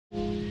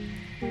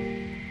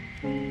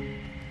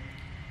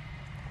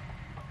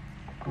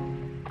I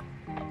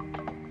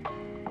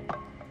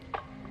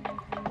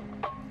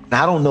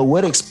don't know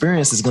what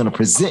experience is going to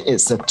present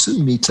itself to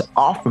me to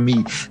offer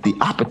me the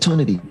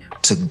opportunity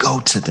to go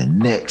to the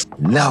next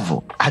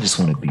level. I just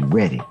want to be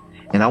ready.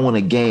 And I want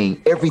to gain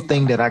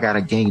everything that I got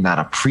to gain out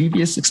of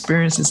previous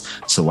experiences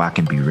so I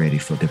can be ready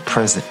for the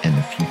present and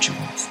the future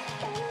ones.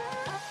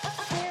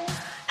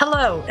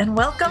 Hello, and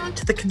welcome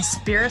to the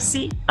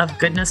Conspiracy of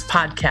Goodness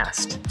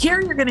podcast. Here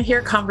you're going to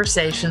hear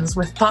conversations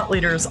with thought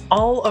leaders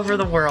all over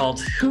the world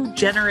who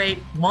generate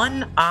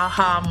one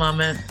aha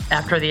moment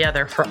after the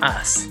other for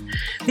us.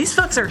 These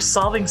folks are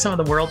solving some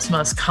of the world's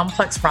most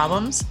complex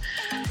problems,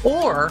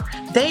 or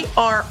they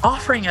are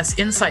offering us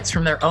insights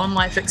from their own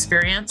life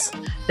experience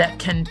that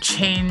can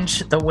change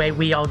the way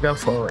we all go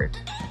forward.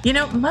 You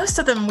know, most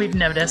of them we've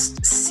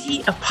noticed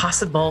see a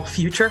possible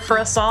future for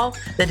us all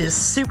that is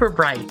super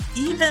bright,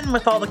 even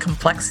with all the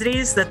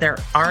complexities that there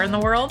are in the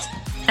world.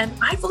 And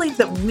I believe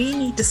that we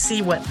need to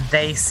see what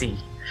they see.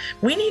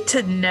 We need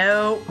to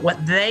know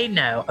what they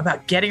know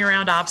about getting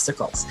around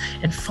obstacles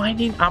and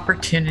finding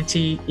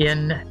opportunity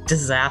in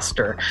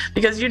disaster.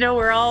 Because, you know,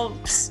 we're all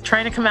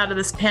trying to come out of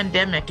this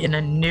pandemic in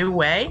a new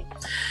way.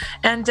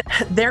 And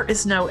there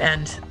is no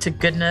end to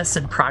goodness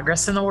and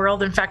progress in the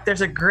world. In fact,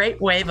 there's a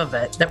great wave of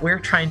it that we're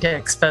trying to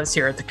expose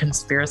here at the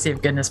Conspiracy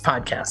of Goodness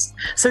podcast.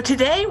 So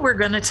today we're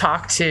going to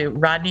talk to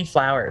Rodney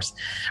Flowers.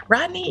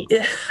 Rodney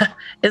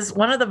is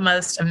one of the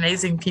most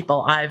amazing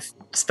people I've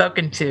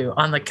spoken to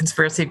on the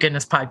Conspiracy of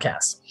Goodness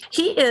podcast.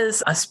 He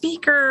is a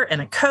speaker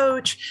and a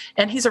coach,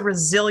 and he's a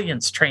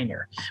resilience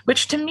trainer,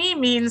 which to me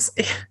means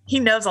he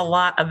knows a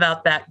lot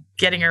about that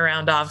getting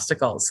around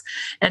obstacles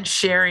and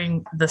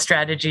sharing the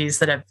strategies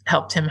that have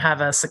helped him have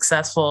a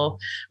successful,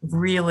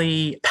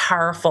 really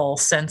powerful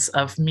sense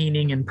of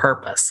meaning and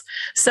purpose.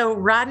 So,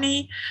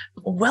 Rodney,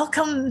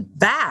 welcome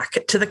back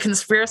to the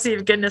Conspiracy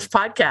of Goodness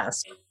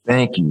podcast.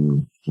 Thank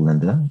you,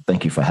 Linda.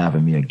 Thank you for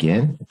having me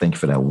again. Thank you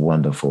for that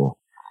wonderful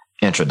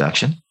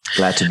introduction.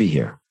 Glad to be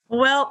here.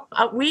 Well,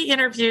 we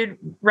interviewed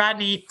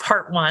Rodney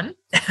part one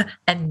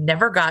and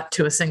never got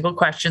to a single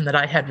question that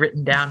I had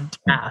written down to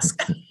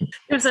ask.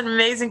 It was an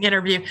amazing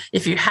interview.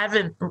 If you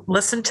haven't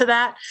listened to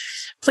that,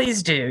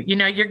 please do. You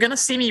know, you're going to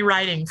see me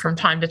writing from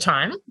time to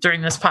time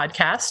during this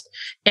podcast.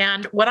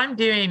 And what I'm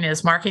doing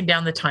is marking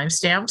down the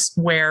timestamps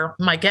where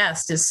my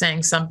guest is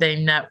saying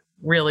something that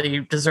really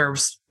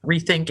deserves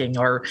rethinking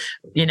or,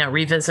 you know,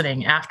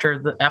 revisiting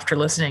after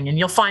listening. And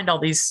you'll find all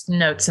these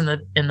notes in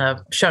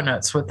the show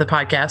notes with the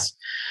podcast.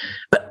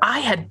 But I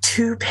had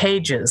 2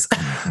 pages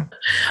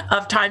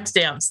of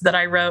timestamps that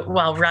I wrote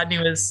while Rodney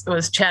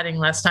was chatting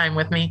last time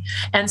with me.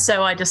 And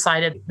so I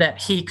decided that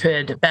he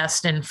could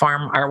best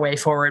inform our way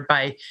forward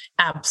by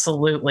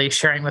absolutely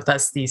sharing with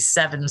us these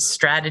 7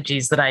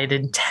 strategies that I had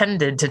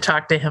intended to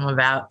talk to him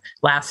about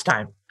last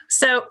time.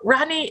 So,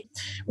 Rodney,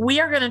 we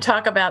are going to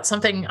talk about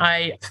something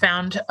I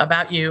found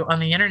about you on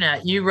the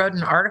internet. You wrote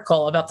an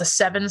article about the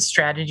 7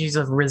 strategies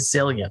of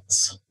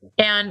resilience.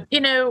 And, you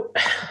know,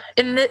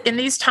 in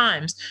these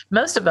times,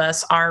 most of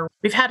us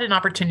we've had an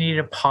opportunity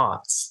to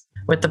pause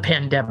with the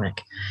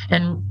pandemic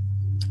and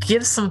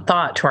give some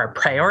thought to our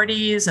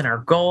priorities and our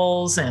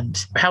goals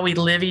and how we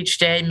live each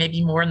day,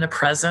 maybe more in the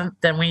present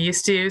than we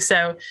used to.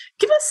 So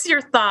give us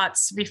your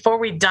thoughts before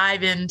we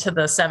dive into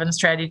the 7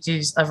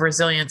 strategies of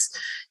resilience.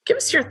 Give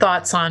us your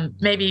thoughts on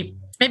maybe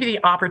the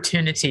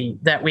opportunity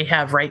that we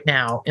have right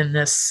now in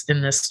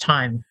this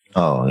time.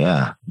 Oh,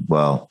 yeah.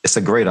 Well, it's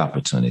a great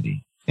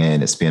opportunity,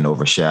 and it's been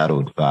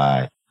overshadowed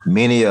by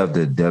many of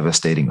the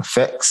devastating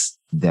effects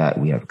that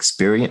we have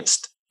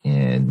experienced.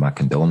 And my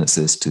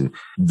condolences to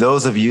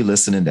those of you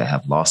listening that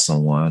have lost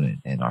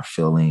someone and are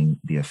feeling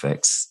the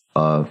effects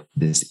of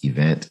this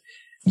event.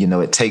 You know,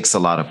 it takes a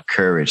lot of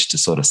courage to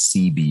sort of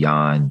see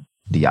beyond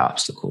the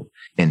obstacle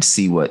and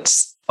see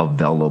what's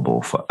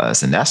available for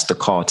us. And that's the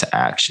call to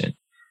action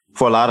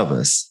for a lot of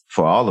us,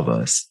 for all of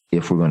us,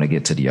 if we're going to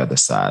get to the other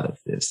side of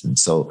this. And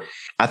so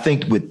I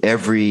think with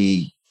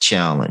every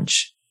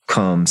challenge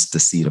comes the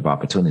seed of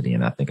opportunity.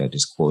 And I think I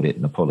just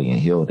quoted Napoleon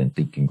Hill in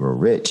Think and Grow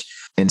Rich.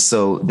 And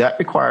so that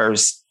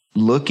requires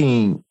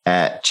looking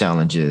at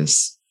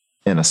challenges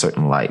in a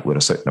certain light, with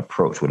a certain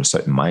approach, with a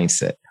certain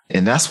mindset.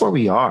 And that's where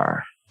we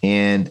are.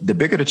 And the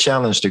bigger the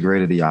challenge, the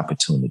greater the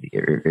opportunity.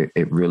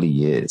 It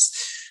really is.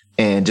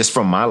 And just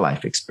from my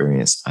life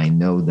experience, I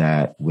know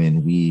that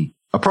when we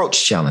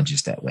approach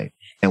challenges that way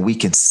and we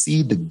can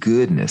see the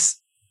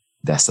goodness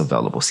that's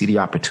available, see the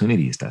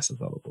opportunities that's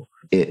available,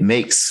 it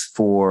makes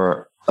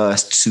for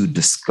us to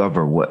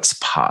discover what's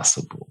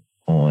possible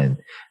on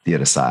the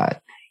other side.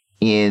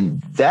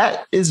 And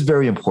that is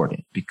very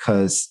important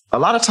because a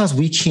lot of times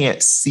we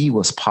can't see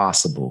what's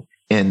possible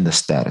in the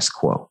status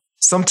quo.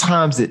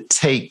 Sometimes it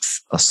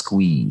takes a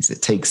squeeze,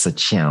 it takes a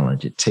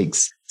challenge, it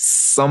takes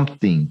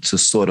something to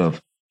sort of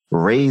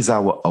raise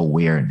our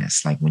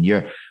awareness. Like when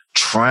you're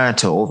trying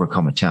to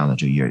overcome a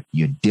challenge or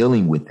you're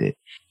dealing with it,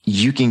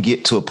 you can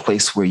get to a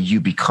place where you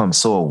become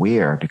so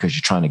aware because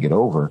you're trying to get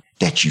over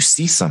that you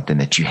see something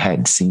that you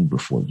hadn't seen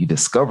before. You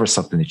discover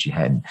something that you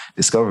hadn't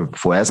discovered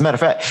before. As a matter of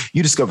fact,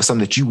 you discover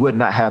something that you would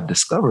not have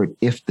discovered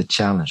if the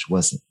challenge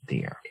wasn't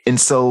there. And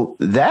so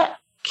that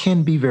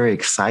can be very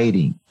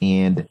exciting.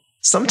 And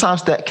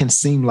sometimes that can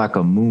seem like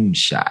a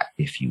moonshot,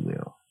 if you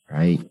will,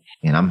 right?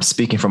 And I'm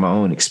speaking from my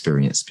own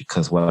experience,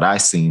 because what I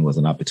seen was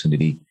an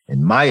opportunity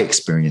in my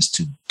experience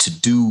to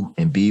do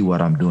and be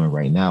what I'm doing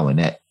right now. And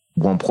at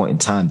one point in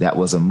time, that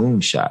was a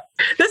moonshot.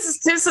 This is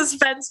too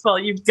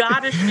suspenseful. You've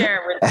got to share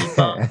it with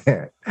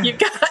people. You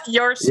got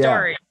your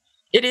story.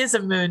 Yeah. It is a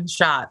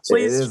moonshot.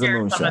 Please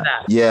share some of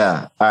that.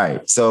 Yeah. All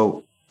right.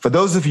 So for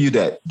those of you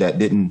that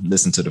didn't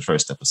listen to the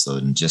first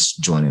episode and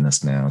just joining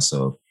us now,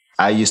 so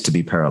I used to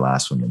be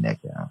paralyzed from the neck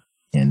down.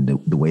 And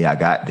the way I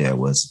got there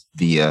was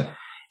via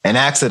an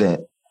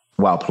accident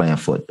while playing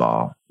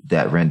football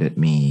that rendered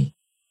me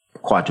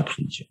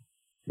quadriplegic.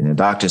 And the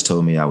doctors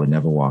told me I would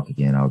never walk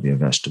again. I would be a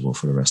vegetable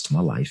for the rest of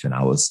my life. And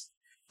I was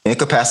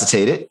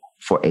incapacitated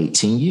for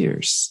 18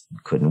 years.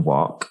 Couldn't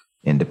walk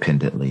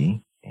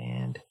independently.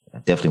 And I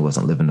definitely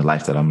wasn't living the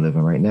life that I'm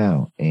living right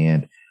now.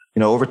 And,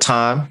 over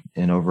time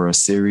and over a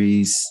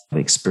series of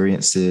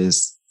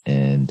experiences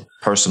and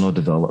personal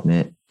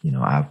development,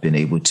 I've been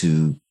able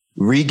to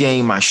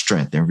regain my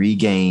strength and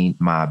regain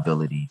my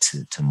ability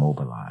to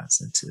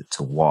mobilize and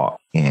to walk.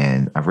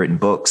 And I've written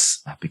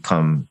books. I've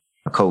become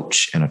a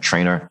coach and a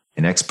trainer,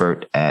 an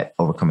expert at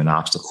overcoming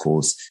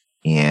obstacles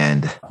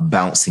and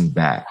bouncing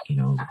back,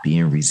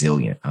 being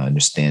resilient. I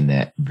understand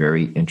that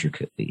very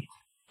intricately.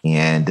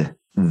 And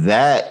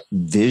that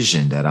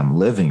vision that I'm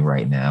living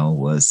right now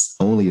was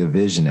only a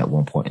vision at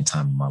one point in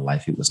time in my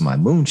life. It was my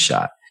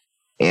moonshot,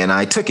 and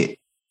I took it.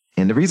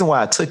 And the reason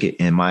why I took it,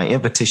 and my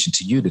invitation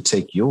to you to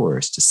take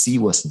yours, to see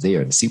what's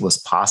there, to see what's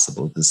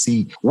possible, to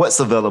see what's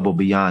available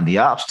beyond the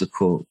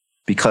obstacle.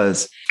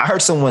 Because I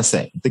heard someone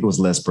say, I think it was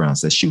Les Brown,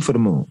 said, shoot for the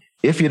moon.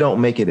 If you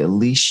don't make it, at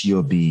least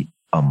you'll be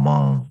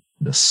among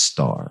the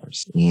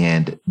stars.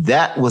 And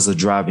that was a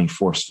driving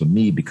force for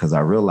me, because I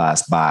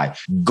realized by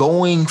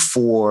going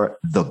for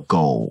the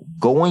goal,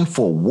 going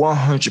for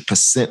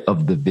 100%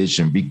 of the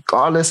vision,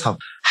 regardless of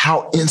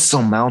how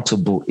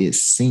insurmountable it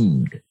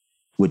seemed,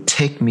 would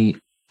take me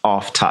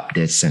off top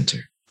dead center,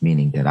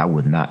 meaning that I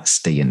would not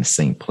stay in the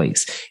same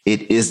place.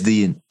 It is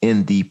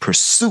in the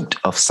pursuit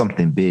of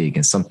something big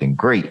and something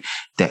great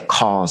that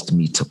caused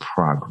me to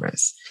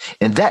progress.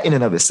 And that in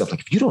and of itself, like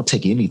if you don't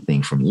take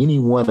anything from any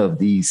one of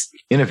these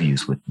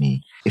interviews with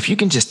me, if you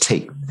can just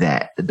take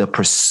that, the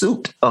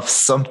pursuit of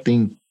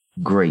something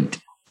great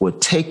will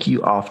take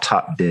you off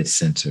top dead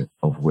center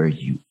of where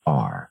you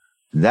are.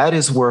 That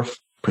is worth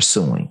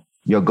pursuing.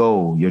 Your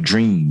goal, your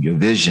dream, your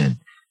vision.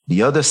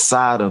 The other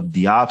side of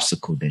the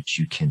obstacle that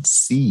you can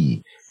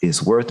see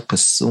is worth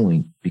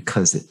pursuing,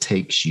 because it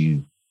takes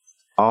you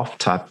off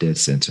top dead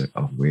center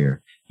of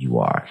where you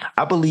are.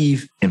 I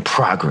believe in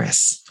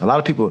progress. A lot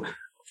of people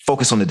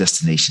focus on the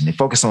destination. They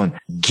focus on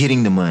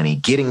getting the money,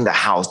 getting the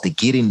house,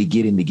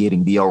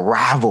 the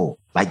arrival,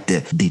 like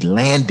the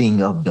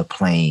landing of the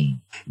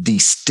plane, the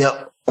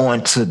step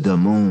onto the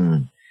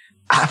moon.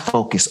 I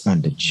focus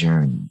on the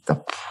journey, the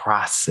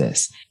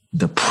process,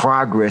 the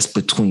progress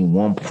between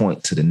one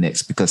point to the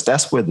next, because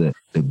that's where the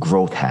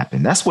growth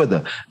happens. That's where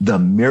the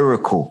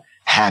miracle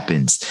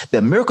happens.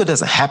 The miracle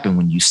doesn't happen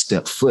when you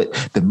step foot.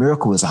 The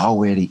miracle is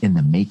already in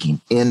the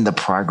making, in the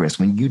progress.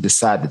 When you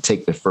decide to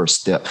take the first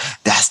step,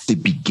 that's the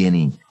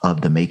beginning of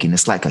the making.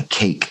 It's like a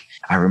cake.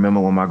 I remember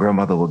when my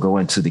grandmother would go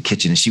into the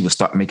kitchen and she would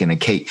start making a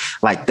cake,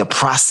 like the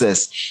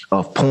process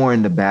of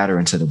pouring the batter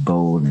into the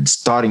bowl and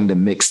starting to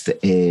mix the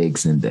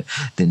eggs and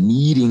the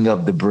kneading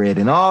of the bread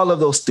and all of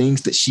those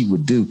things that she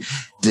would do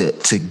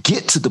to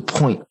get to the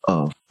point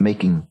of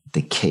making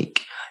the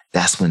cake.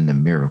 That's when the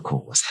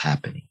miracle was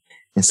happening.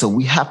 And so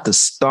we have to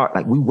start,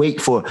 like we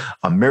wait for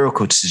a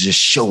miracle to just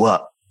show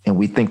up, and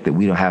we think that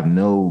we don't have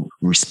no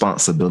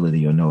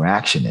responsibility or no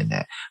action in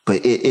that.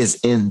 But it is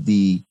in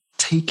the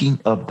taking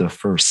of the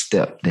first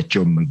step that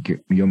your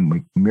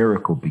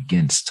miracle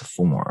begins to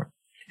form.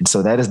 And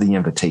so that is the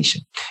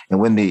invitation. And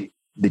when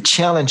the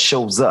challenge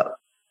shows up,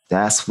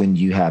 that's when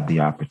you have the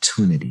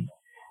opportunity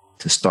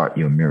to start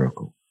your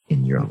miracle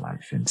in your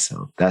life. And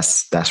so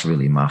that's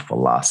really my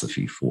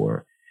philosophy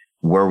for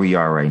where we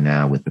are right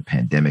now with the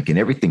pandemic and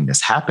everything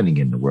that's happening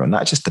in the world,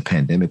 not just the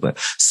pandemic, but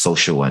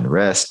social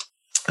unrest.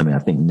 I mean, I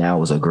think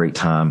now is a great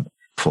time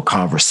for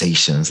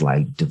conversations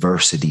like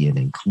diversity and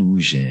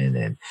inclusion,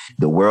 and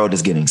the world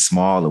is getting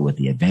smaller with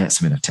the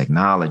advancement of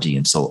technology.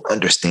 And so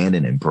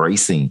understanding,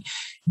 embracing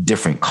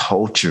different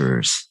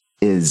cultures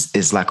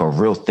is like a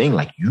real thing.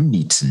 Like you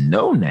need to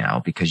know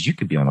now, because you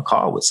could be on a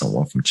call with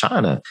someone from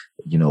China,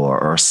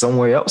 or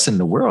somewhere else in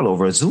the world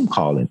over a Zoom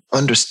call, and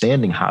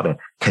understanding how to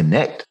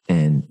connect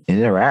and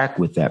interact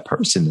with that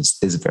person is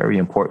very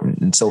important.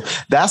 And so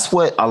that's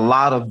what a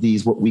lot of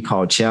these, what we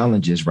call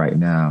challenges right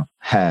now,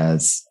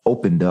 has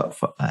opened up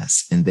for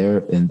us. And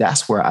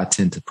that's where I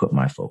tend to put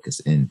my focus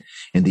in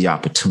the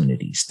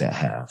opportunities that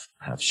have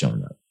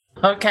shown up.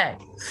 Okay.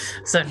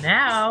 So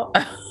now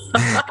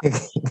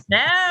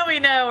we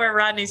know where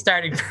Rodney's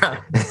starting from.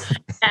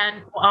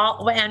 and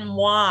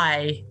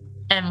why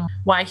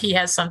he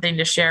has something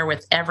to share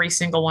with every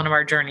single one of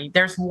our journey.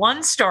 There's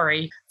one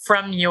story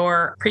from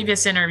your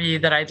previous interview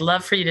that I'd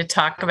love for you to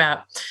talk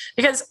about,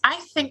 because I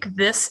think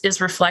this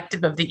is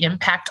reflective of the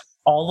impact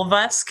all of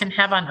us can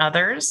have on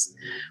others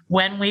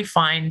when we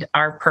find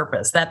our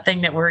purpose, that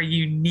thing that we're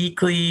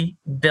uniquely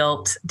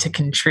built to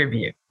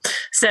contribute.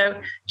 So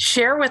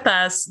share with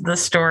us the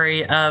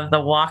story of the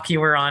walk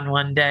you were on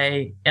one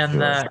day in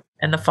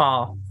the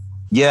fall.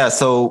 Yeah.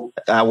 So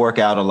I work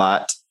out a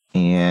lot,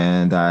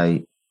 and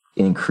I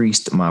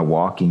increased my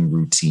walking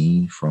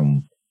routine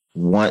from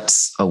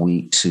once a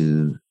week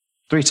to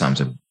 3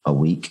 times a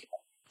week.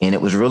 And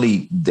it was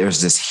really,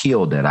 there's this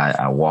hill that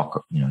I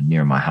walk,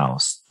 near my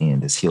house.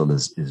 And this hill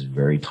is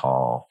very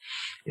tall.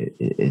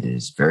 It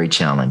is very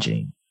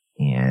challenging.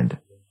 And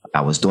I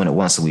was doing it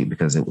once a week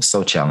because it was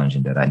so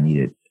challenging that I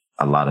needed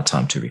a lot of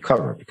time to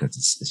recover, because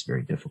it's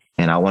very difficult.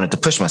 And I wanted to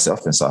push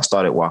myself. And so I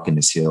started walking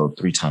this hill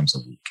 3 times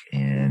a week.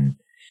 And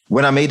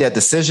when I made that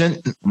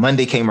decision,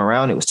 Monday came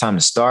around, it was time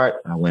to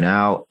start. I went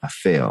out, I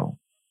fell.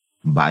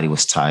 My body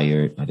was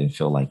tired. I didn't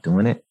feel like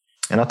doing it.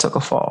 And I took a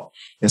fall.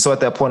 And so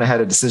at that point, I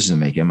had a decision to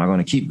make. Am I going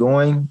to keep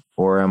going,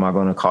 or am I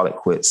going to call it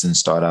quits and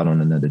start out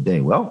on another day?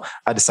 Well,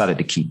 I decided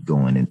to keep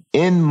going. And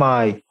in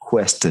my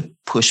quest to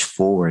push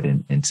forward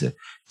and to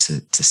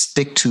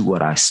stick to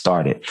what I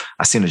started,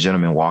 I seen a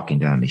gentleman walking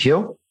down the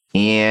hill,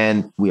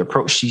 and we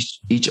approached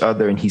each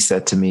other. And he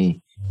said to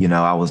me,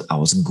 I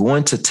was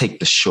going to take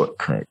the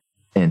shortcut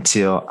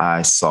until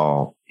I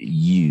saw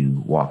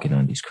you walking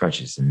on these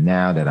crutches. And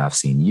now that I've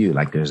seen you,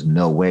 there's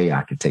no way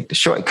I could take the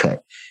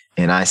shortcut.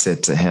 And I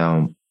said to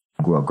him,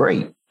 well,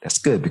 great. That's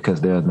good,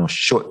 because there are no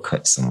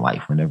shortcuts in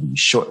life. Whenever you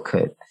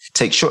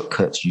take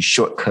shortcuts, you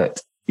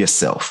shortcut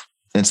yourself.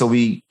 And so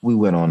we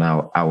went on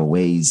our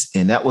ways.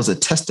 And that was a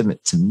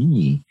testament to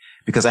me,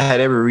 because I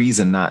had every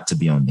reason not to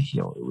be on the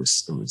hill. It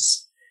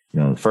was,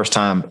 the first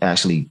time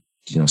actually,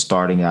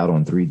 starting out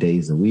on 3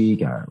 days a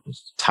week. I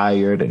was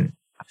tired and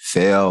I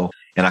fell,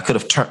 and I could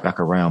have turned back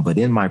around. But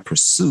in my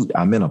pursuit,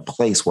 I'm in a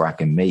place where I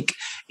can make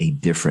a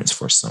difference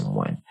for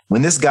someone.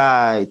 When this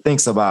guy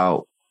thinks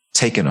about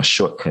taking a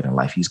shortcut in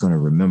life, he's going to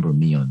remember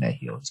me on that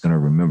hill. He's going to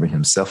remember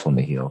himself on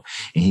the hill.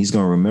 And he's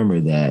going to remember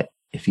that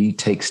if he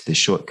takes the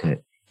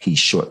shortcut, he's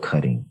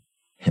shortcutting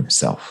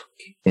himself.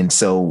 And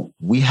so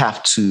we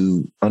have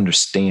to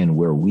understand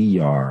where we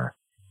are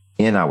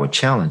in our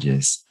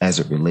challenges as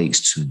it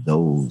relates to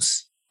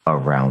those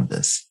around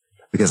us.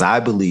 Because I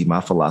believe, my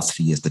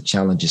philosophy is, the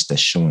challenges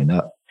that's showing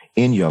up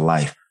in your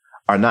life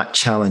are not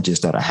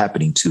challenges that are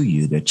happening to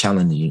you. They're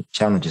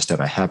challenges that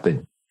are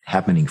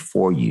happening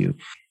for you.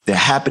 They're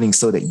happening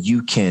so that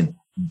you can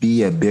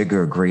be a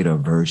bigger, greater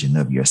version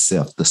of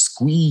yourself. The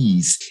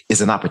squeeze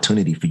is an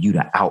opportunity for you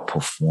to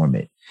outperform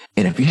it.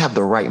 And if you have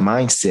the right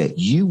mindset,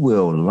 you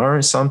will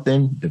learn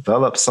something,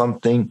 develop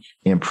something,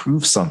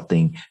 improve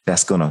something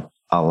that's going to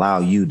allow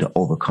you to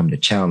overcome the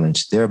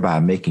challenge, thereby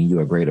making you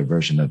a greater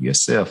version of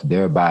yourself,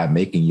 thereby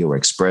making your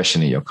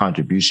expression and your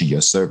contribution, your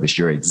service,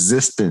 your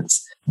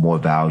existence more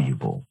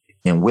valuable.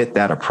 And with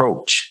that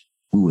approach,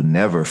 we will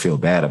never feel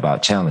bad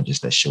about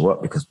challenges that show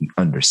up, because we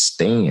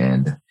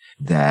understand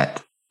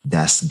that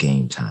that's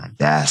game time.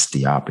 That's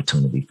the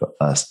opportunity for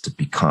us to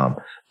become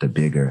the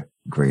bigger,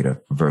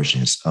 greater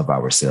versions of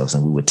ourselves.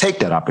 And we would take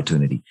that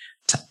opportunity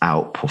to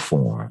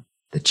outperform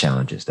the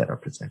challenges that are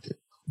presented.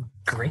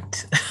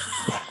 Great.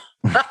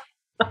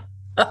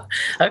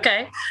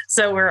 Okay.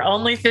 So we're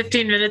only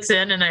 15 minutes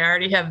in, and I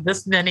already have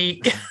this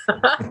many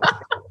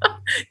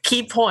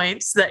key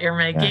points that you're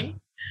making.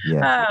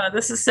 Yeah. Oh,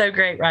 this is so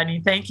great,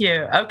 Rodney. Thank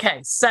you. Okay.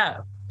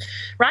 So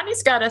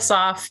Rodney's got us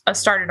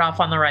started off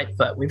on the right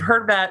foot. We've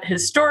heard about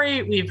his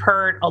story. We've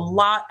heard a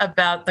lot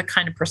about the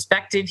kind of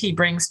perspective he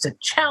brings to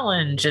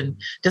challenge and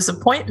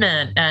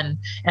disappointment, and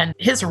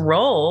his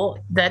role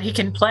that he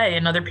can play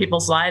in other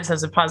people's lives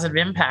has a positive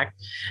impact.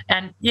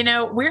 And,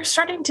 we're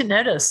starting to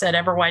notice at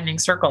Ever Widening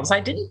Circles.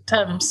 I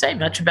didn't say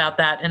much about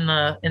that in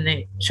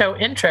the show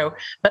intro,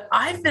 but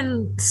I've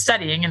been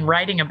studying and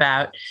writing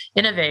about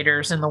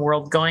innovators in the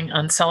world going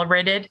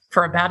uncelebrated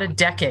for about a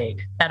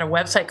decade at a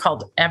website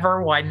called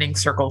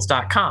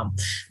everwideningsircles.com.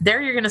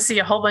 There you're going to see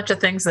a whole bunch of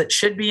things that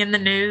should be in the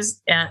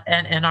news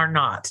and are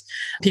not.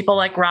 People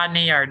like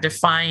Rodney are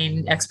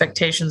defying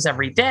expectations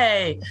every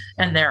day,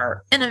 and there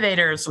are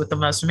innovators with the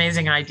most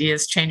amazing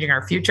ideas changing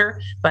our future.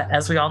 But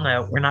as we all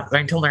know, we're not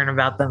going to learn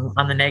about them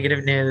on the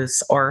negative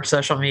news or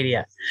social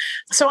media.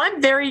 So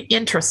I'm very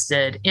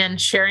interested in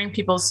sharing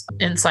people's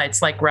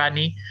insights like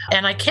Rodney.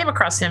 And I came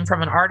across him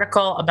from an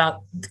article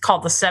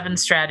called The 7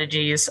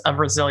 Strategies of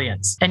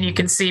Resilience. And you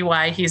can see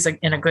why he's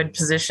in a good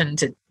position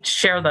to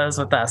share those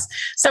with us.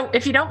 So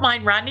if you don't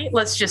mind, Rodney,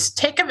 let's just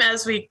take them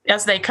as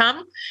they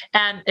come.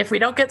 And if we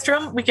don't get through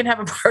them, we can have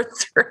a part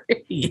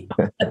 3.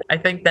 I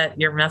think that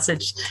your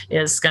message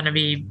is going to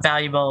be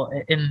valuable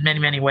in many,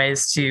 many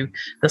ways to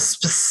the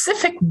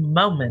specific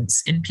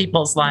moments in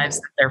people's lives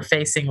that they're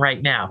facing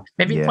right now.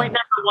 Maybe point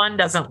number 1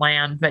 doesn't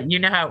land, but you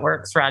know how it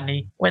works,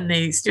 Rodney. When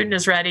the student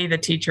is ready, the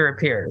teacher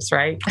appears,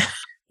 right?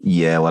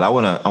 Yeah, well, I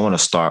want to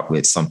start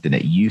with something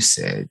that you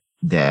said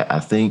that I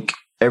think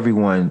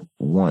everyone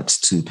wants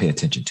to pay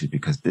attention to,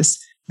 because this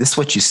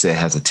what you said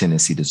has a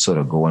tendency to sort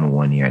of go in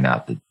one ear and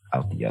out the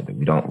other.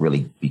 We don't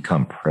really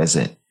become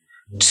present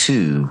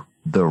to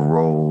the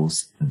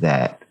roles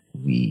that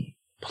we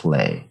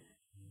play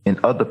in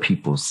other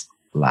people's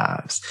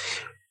lives.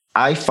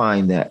 I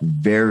find that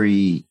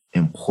very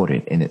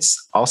important, and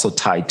it's also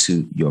tied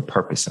to your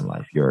purpose in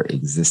life, your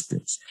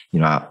existence.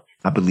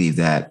 I believe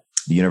that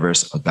the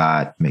universe or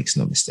God makes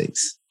no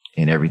mistakes,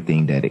 and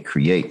everything that it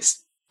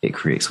creates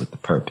with the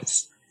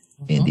purpose.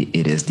 Mm-hmm. And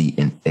it is the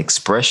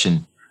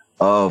expression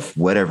of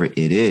whatever it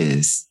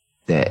is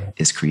that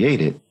is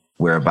created,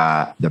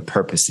 whereby the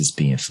purpose is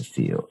being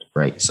fulfilled,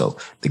 right? So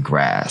the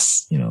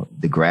grass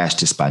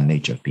just by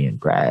nature of being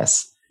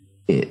grass,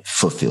 it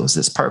fulfills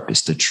its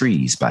purpose. The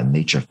trees, by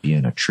nature of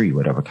being a tree,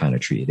 whatever kind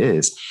of tree it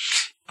is,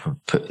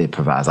 it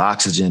provides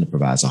oxygen, it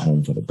provides a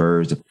home for the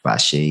birds, it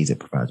provides shades, it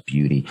provides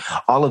beauty,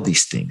 all of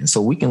these things. And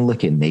so we can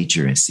look at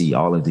nature and see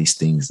all of these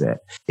things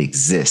that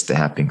exist, that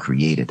have been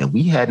created, that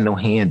we had no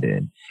hand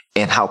in,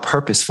 and how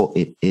purposeful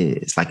it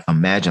is. Like,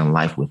 imagine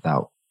life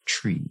without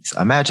trees.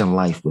 Imagine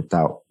life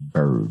without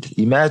birds.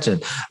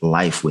 Imagine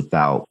life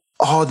without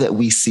all that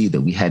we see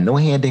that we had no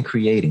hand in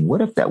creating.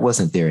 What if that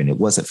wasn't there and it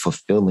wasn't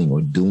fulfilling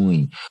or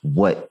doing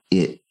what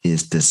it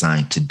is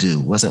designed to do,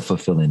 wasn't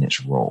fulfilling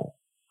its role?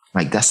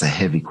 Like, that's a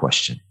heavy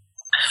question.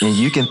 And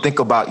you can think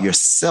about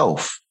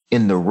yourself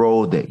in the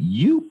role that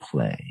you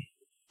play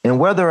and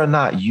whether or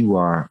not you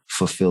are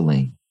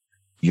fulfilling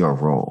your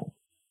role.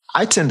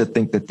 I tend to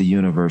think that the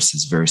universe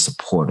is very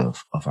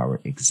supportive of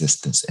our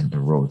existence and the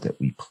role that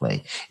we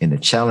play. And the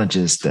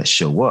challenges that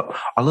show up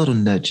are little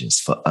nudges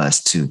for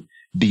us to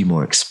be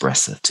more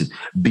expressive, to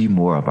be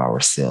more of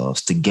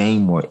ourselves, to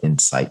gain more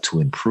insight, to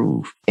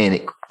improve. And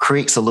it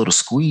creates a little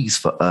squeeze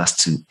for us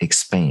to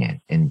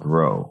expand and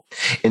grow.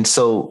 And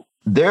so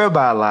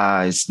thereby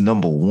lies the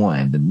number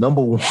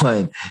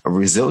one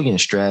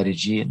resilient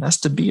strategy, and that's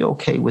to be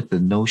okay with the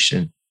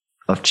notion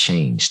of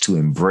change, to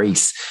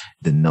embrace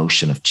the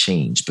notion of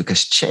change,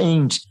 because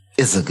change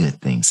is a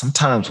good thing.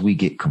 Sometimes we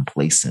get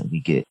complacent, we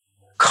get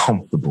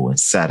comfortable and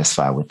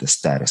satisfied with the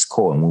status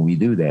quo. And when we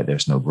do that,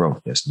 there's no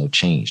growth, there's no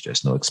change,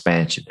 there's no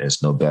expansion,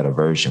 there's no better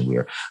version.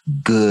 We're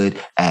good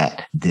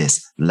at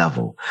this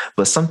level.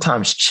 But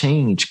sometimes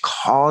change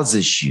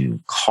calls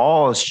you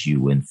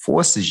and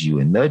forces you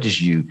and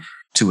nudges you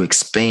to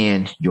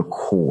expand your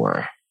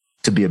core,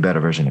 to be a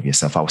better version of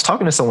yourself. I was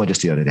talking to someone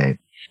just the other day,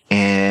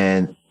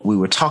 and we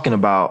were talking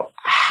about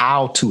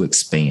how to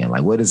expand.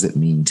 Like, what does it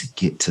mean to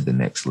get to the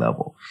next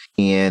level?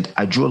 And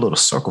I drew a little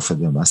circle for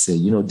them. I said,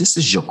 this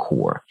is your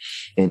core.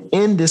 And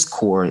in this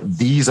core,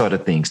 these are the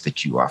things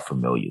that you are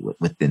familiar with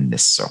within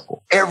this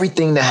circle.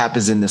 Everything that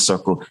happens in this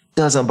circle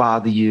doesn't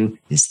bother you.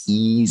 It's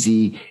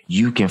easy.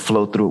 You can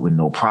flow through it with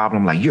no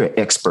problem. Like, you're an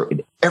expert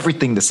in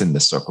everything that's in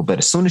this circle. But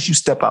as soon as you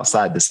step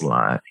outside this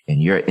line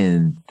and you're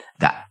in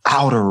the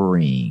outer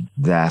ring,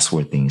 that's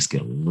where things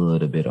get a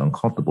little bit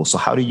uncomfortable. So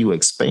how do you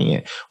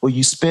expand? Well,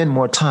 you spend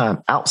more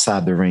time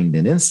outside the ring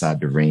than inside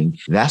the ring.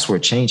 That's where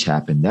change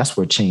happens. That's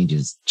where change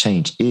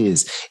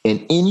is.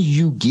 And in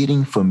you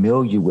getting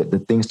familiar with the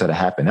things that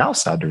happen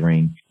outside the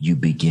ring, you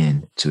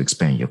begin to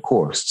expand your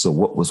course. So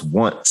what was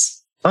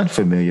once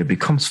unfamiliar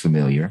becomes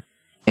familiar,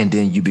 and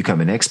then you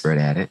become an expert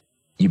at it.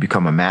 You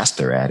become a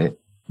master at it.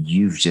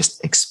 You've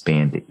just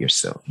expanded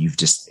yourself. You've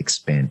just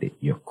expanded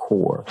your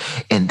core.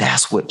 And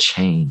that's what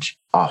change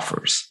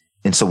offers.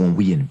 And so when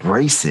we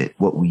embrace it,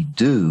 what we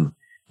do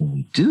when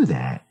we do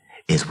that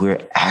is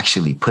we're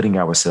actually putting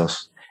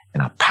ourselves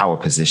in a power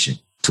position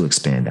to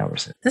expand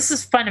ourselves. This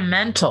is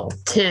fundamental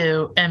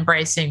to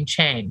embracing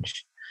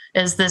change,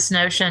 is this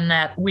notion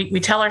that we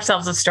tell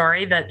ourselves a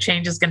story that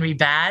change is going to be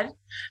bad,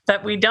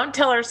 but we don't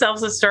tell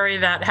ourselves a story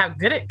about how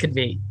good it could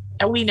be.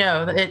 And we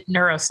know that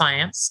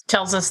neuroscience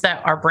tells us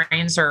that our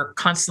brains are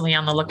constantly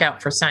on the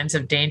lookout for signs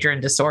of danger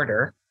and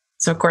disorder.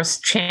 So, of course,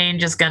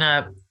 change is going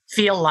to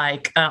feel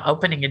like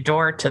opening a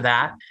door to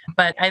that.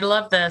 But I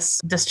love this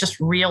just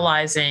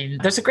realizing.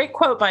 There's a great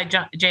quote by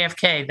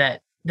JFK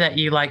that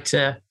you like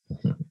to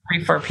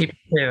refer people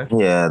to.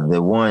 Yeah,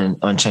 the one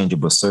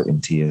unchangeable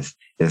certainty is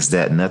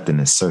that nothing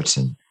is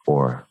certain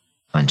or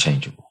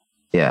unchangeable.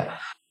 Yeah.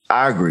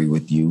 I agree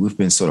with you. We've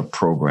been sort of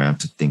programmed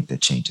to think that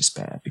change is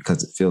bad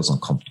because it feels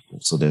uncomfortable.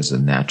 So there's a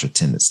natural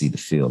tendency to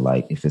feel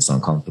like if it's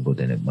uncomfortable,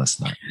 then it must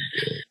not be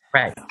good.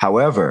 Right.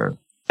 However,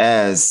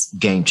 as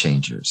game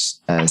changers,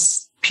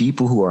 as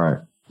people who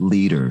are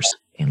leaders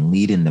and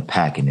leading the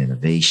pack in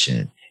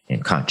innovation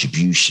and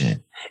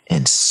contribution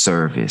and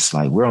service,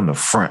 like, we're on the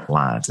front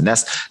lines. And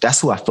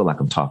that's who I feel like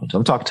I'm talking to.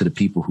 I'm talking to the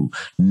people who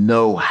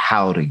know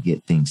how to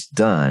get things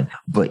done,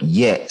 but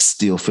yet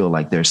still feel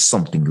like there's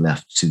something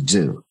left to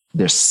do.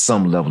 there's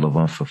some level of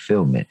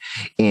unfulfillment.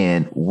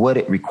 And what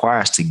it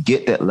requires to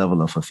get that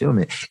level of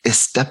fulfillment is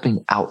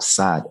stepping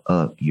outside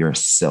of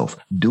yourself,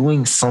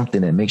 doing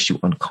something that makes you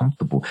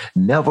uncomfortable,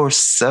 never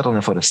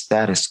settling for the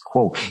status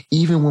quo.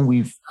 Even when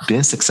we've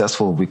been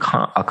successful, we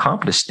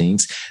accomplished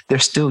things,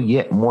 there's still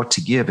yet more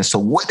to give. And so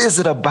what is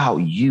it about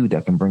you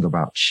that can bring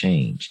about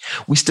change?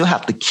 We still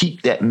have to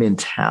keep that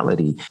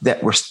mentality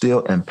that we're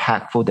still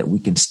impactful, that we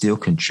can still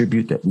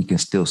contribute, that we can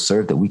still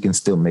serve, that we can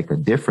still make a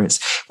difference.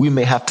 We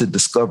may have to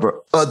discover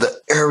other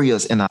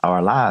areas in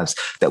our lives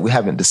that we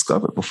haven't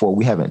discovered before,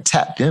 we haven't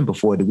tapped in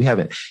before, that we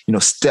haven't,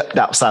 stepped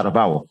outside of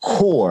our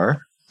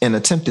core and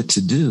attempted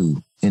to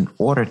do in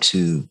order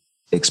to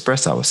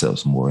express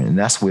ourselves more. And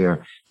that's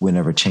where,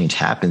 whenever change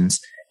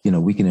happens,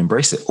 we can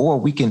embrace it, or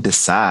we can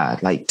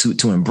decide, like,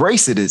 to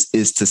embrace it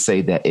is to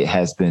say that it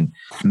has been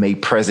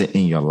made present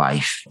in your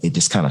life. It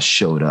just kind of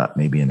showed up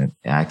maybe in an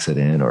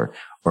accident or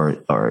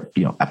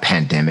a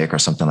pandemic or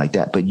something like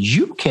that. But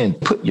you can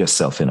put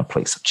yourself in a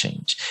place of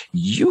change.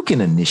 You can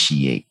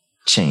initiate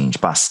change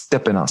by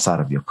stepping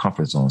outside of your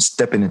comfort zone,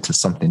 stepping into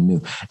something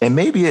new. And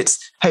maybe it's,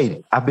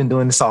 hey, I've been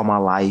doing this all my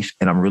life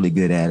and I'm really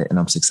good at it and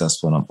I'm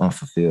successful and I'm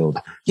unfulfilled.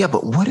 Yeah,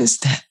 but what is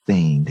that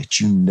thing that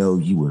you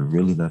would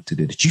really love to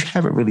do that you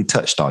haven't really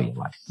touched all your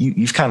life?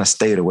 You've kind of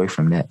stayed away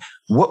from that.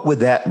 What would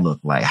that look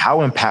like?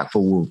 How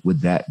impactful would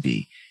that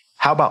be?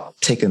 How about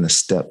taking a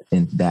step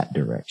in that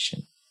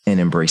direction and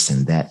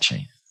embracing that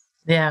change?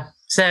 Yeah.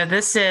 So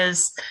this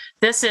is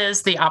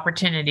the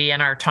opportunity in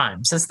our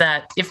times, is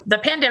that if the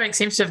pandemic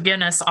seems to have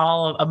given us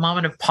all a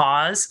moment of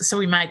pause, so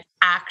we might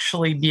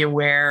actually be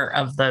aware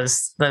of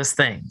those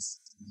things.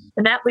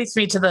 And that leads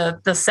me to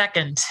the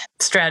second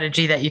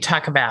strategy that you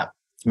talk about.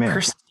 Yeah.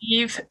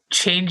 Perceive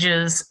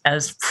changes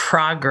as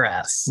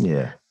progress.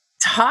 Yeah.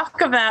 Talk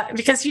about,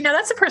 because,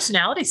 that's a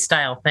personality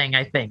style thing,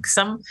 I think.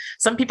 Some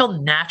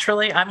people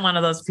naturally, I'm one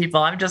of those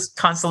people, I'm just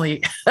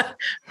constantly,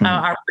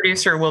 our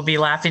producer will be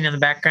laughing in the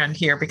background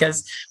here,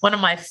 because one of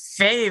my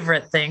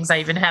favorite things, I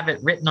even have it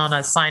written on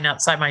a sign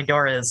outside my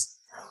door, is,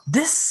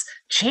 "This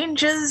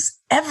changes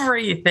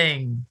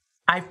everything."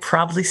 I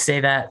probably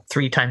say that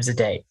 3 times a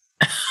day.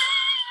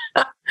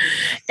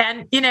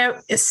 And,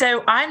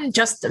 so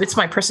it's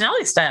my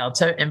personality style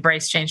to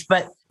embrace change,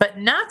 but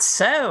not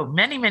so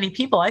many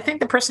people. I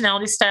think the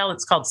personality style,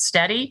 it's called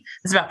steady,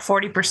 is about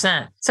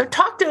 40%. So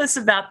talk to us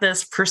about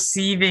this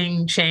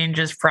perceiving change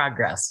as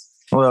progress.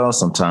 Well,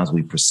 sometimes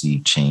we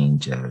perceive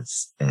change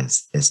as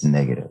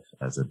negative,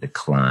 as a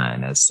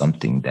decline, as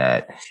something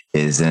that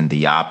is in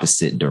the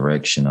opposite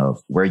direction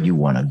of where you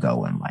want to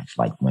go in life.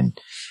 Like when,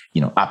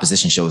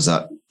 opposition shows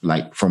up,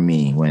 like for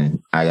me,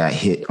 when I got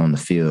hit on the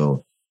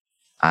field,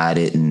 I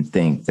didn't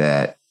think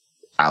that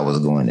I was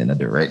going in a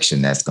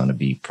direction that's going to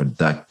be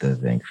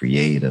productive and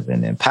creative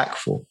and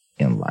impactful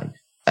in life.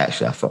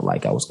 Actually, I felt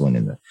like I was going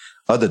in the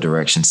other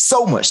direction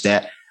so much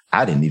that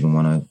I didn't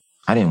want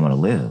to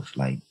live,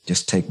 like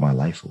just take my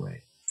life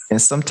away.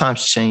 And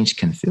sometimes change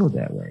can feel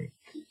that way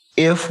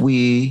if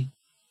we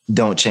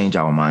don't change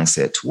our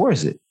mindset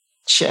towards it.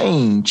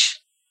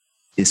 Change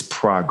is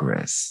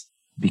progress,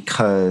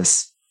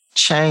 because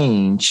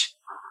change,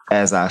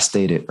 as I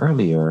stated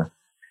earlier,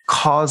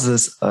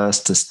 causes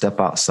us to step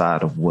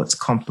outside of what's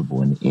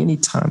comfortable. And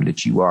anytime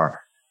that you are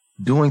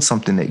doing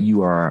something that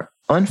you are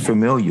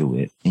unfamiliar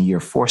with and you're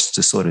forced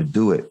to sort of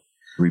do it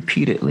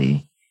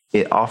repeatedly,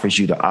 it offers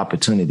you the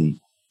opportunity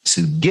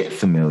to get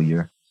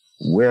familiar,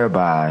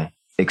 whereby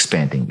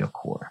expanding your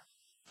core,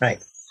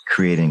 right?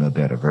 Creating a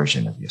better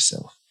version of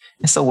yourself.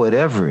 And so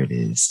whatever it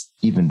is,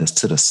 even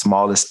to the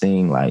smallest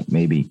thing, like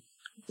maybe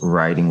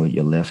writing with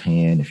your left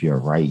hand, if you're a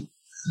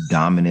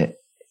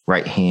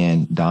right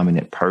hand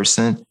dominant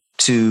person,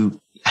 to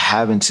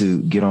having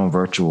to get on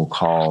virtual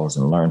calls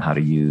and learn how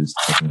to use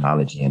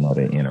technology in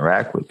order to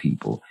interact with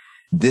people.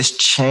 This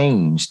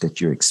change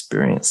that you're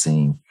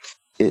experiencing,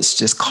 it's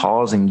just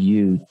causing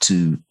you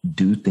to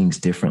do things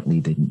differently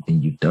than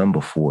you've done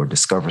before,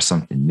 discover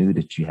something new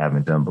that you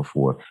haven't done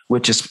before,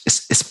 which is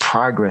it's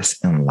progress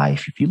in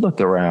life. If you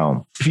look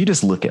around, if you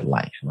just look at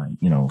life, like,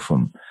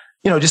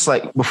 just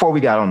like before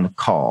we got on the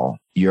call,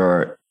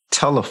 your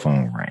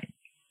telephone rang.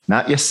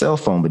 Not your cell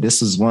phone, but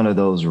this is one of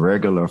those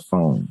regular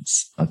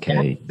phones,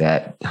 okay,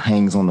 that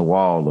hangs on the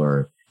wall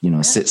or,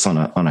 sits on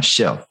a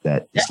shelf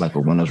that it's like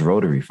one of those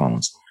rotary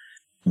phones.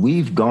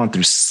 We've gone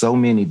through so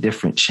many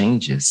different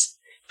changes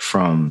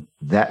from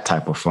that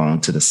type of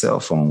phone to the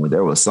cell phone, where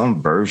there was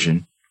some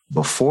version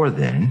before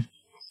then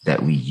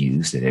that we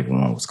used that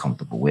everyone was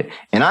comfortable with.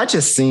 And I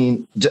just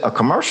seen a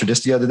commercial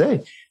just the other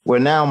day where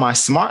now my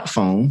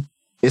smartphone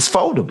is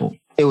foldable.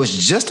 It was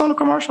just on a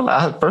commercial.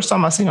 First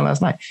time I seen it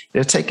last night.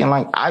 They're taking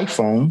like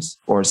iPhones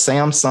or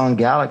Samsung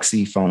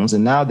Galaxy phones,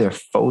 and now they're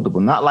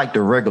foldable, not like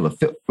the regular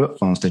flip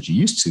phones that you're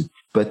used to,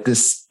 but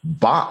this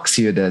box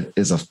here that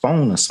is a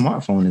phone, a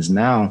smartphone, is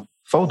now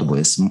foldable.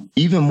 It's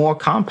even more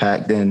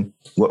compact than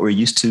what we're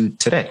used to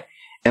today.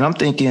 And I'm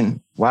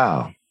thinking,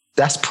 wow,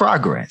 that's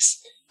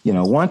progress.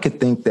 One could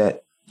think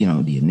that,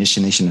 the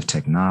initiation of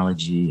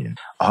technology and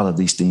all of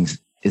these things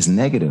is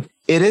negative.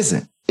 It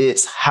isn't.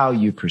 It's how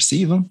you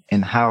perceive them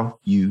and how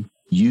you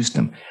use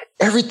them.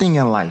 Everything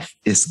in life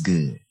is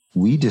good.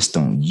 We just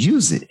don't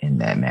use it in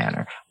that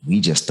manner. We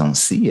just don't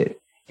see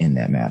it in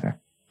that manner.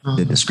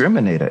 The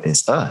discriminator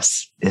is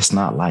us. It's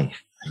not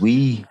life.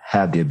 We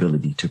have the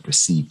ability to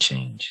perceive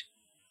change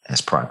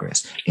as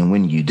progress. And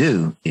when you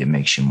do, it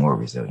makes you more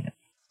resilient.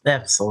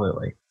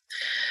 Absolutely.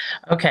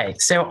 Okay.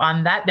 So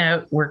on that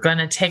note, we're going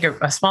to take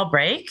a small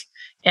break.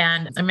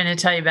 And I'm going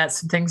to tell you about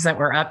some things that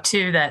we're up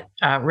to that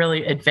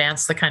really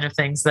advance the kind of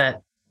things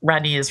that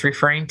Rodney is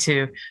referring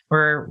to.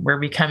 We're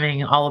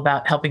becoming all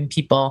about helping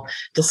people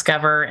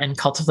discover and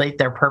cultivate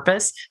their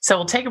purpose. So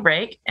we'll take a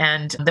break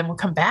and then we'll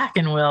come back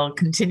and we'll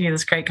continue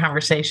this great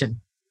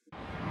conversation.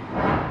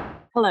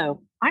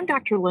 Hello, I'm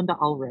Dr. Linda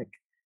Ulrich,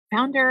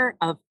 founder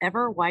of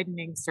Ever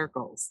Widening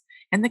Circles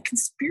and the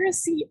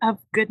Conspiracy of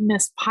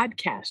Goodness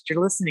podcast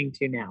you're listening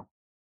to now.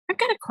 I've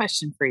got a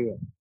question for you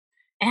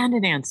and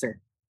an answer.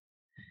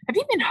 Have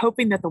you been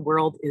hoping that the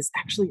world is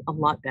actually a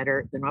lot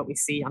better than what we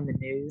see on the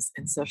news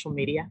and social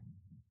media?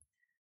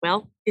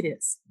 Well, it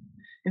is.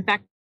 In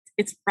fact,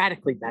 it's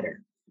radically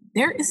better.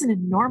 There is an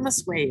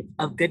enormous wave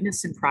of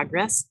goodness and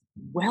progress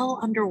well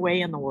underway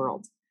in the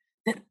world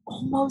that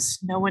almost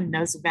no one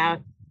knows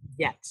about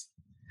yet.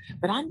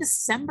 But on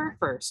December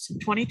 1st,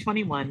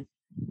 2021,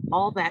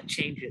 all that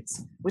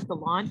changes with the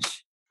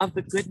launch of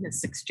the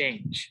Goodness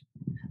Exchange,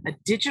 a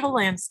digital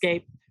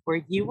landscape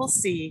where you will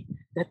see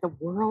that the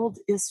world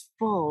is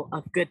full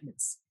of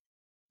goodness.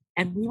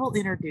 And we will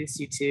introduce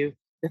you to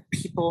the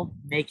people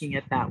making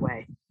it that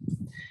way.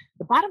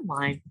 The bottom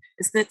line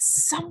is that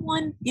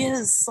someone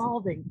is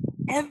solving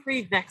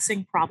every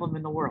vexing problem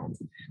in the world,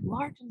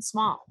 large and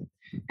small.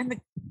 And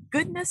the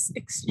Goodness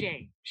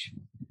Exchange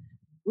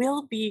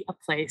will be a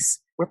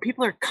place where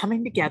people are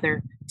coming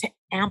together to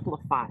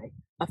amplify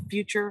a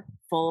future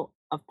full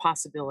of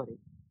possibility.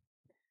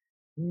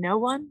 No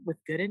one with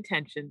good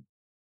intention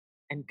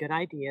and good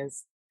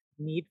ideas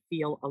need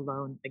feel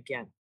alone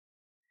again.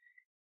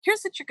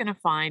 Here's what you're going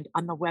to find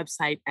on the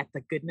website at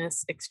the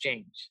Goodness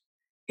Exchange.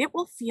 It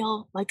will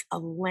feel like a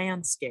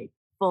landscape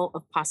full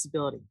of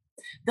possibility.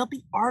 There'll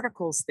be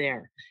articles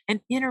there and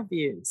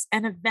interviews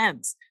and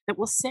events that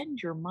will send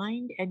your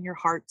mind and your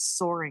heart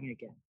soaring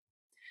again.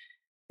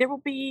 There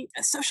will be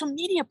a social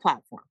media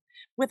platform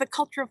with a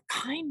culture of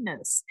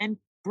kindness and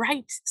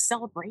bright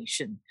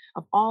celebration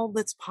of all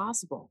that's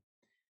possible,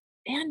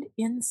 and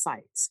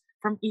insights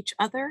from each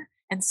other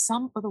and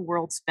some of the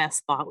world's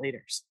best thought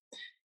leaders.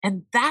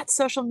 And that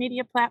social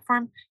media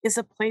platform is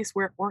a place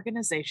where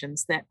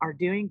organizations that are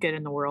doing good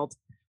in the world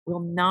will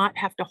not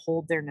have to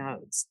hold their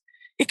nose.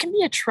 It can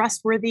be a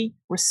trustworthy,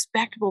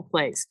 respectable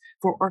place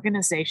for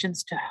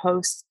organizations to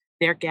host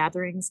their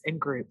gatherings and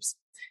groups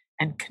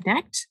and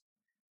connect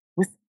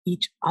with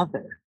each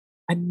other,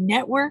 a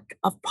network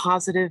of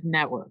positive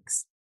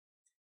networks.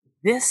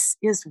 This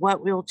is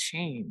what will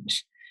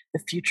change the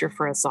future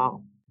for us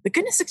all. The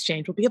Goodness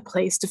Exchange will be a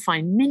place to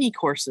find mini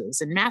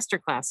courses and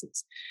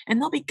masterclasses, and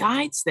there'll be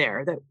guides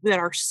there that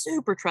are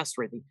super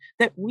trustworthy,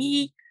 that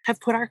we have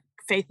put our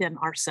faith in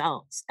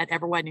ourselves at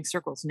Ever Widening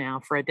Circles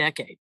now for a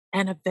decade.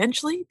 And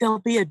eventually there'll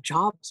be a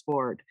jobs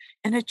board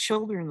and a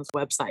children's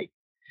website.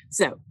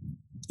 So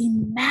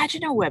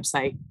imagine a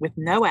website with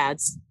no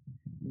ads,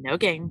 no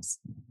games,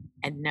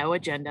 and no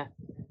agenda,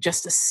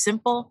 just a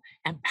simple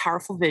and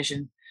powerful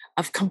vision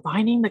of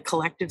combining the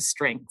collective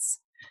strengths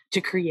to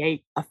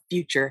create a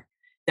future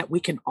that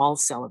we can all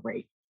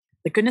celebrate.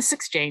 The Goodness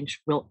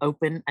Exchange will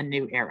open a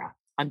new era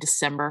on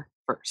December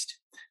 1st.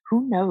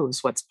 Who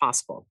knows what's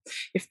possible?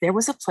 If there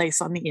was a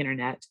place on the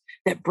internet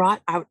that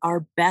brought out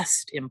our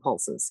best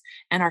impulses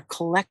and our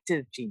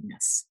collective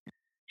genius.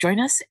 Join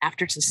us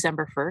after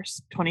December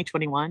 1st,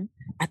 2021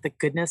 at the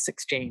Goodness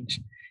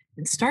Exchange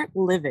and start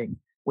living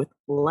with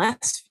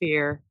less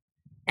fear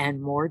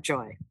and more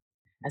joy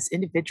as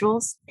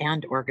individuals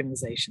and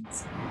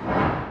organizations.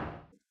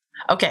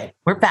 Okay,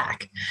 we're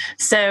back.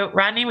 So,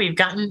 Rodney, we've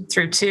gotten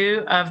through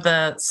 2 of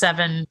the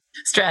 7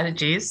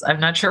 strategies. I'm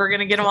not sure we're going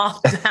to get them all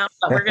down,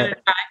 but we're going to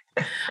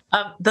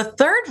try. The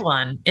third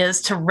one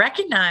is to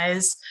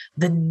recognize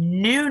the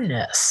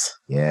newness.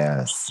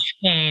 Yes.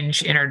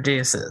 Change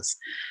introduces.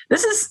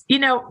 This is,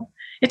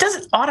 it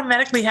doesn't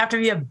automatically have to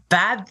be a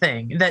bad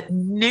thing. That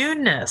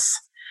newness.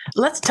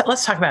 Let's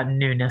talk about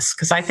newness,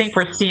 because I think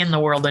we're seeing the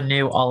world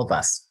anew, all of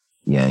us.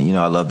 Yeah,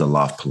 I love the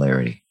law of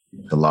polarity.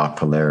 The law of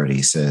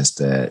polarity says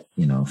that,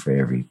 for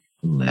every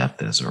left,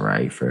 there's a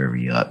right. For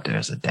every up,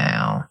 there's a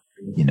down.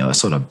 It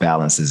sort of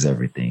balances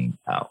everything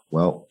out.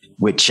 Well,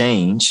 with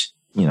change,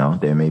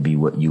 there may be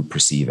what you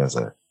perceive as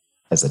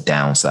a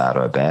downside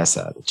or a bad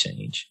side of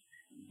change.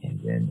 And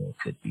then there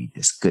could be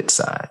this good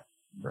side,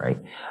 right?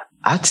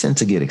 I tend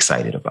to get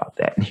excited about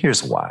that. And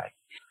here's why.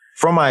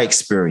 From my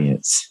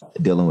experience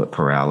dealing with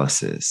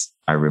paralysis,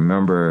 I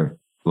remember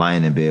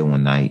lying in bed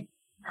one night,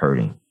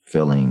 hurting,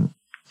 feeling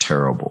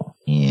terrible.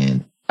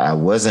 And I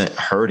wasn't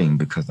hurting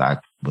because I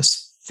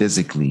was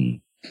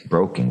physically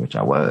broken, which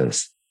I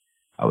was.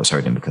 I was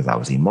hurting because I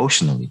was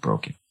emotionally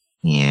broken.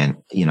 And,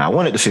 I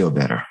wanted to feel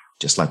better,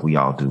 just like we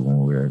all do when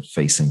we're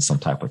facing some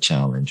type of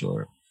challenge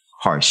or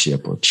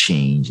hardship or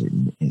change,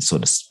 and it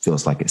sort of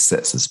feels like it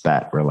sets us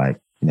back. We're like,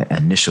 the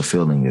initial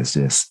feeling is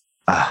just,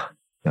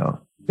 you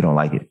don't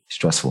like it,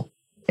 stressful.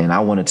 And I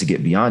wanted to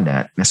get beyond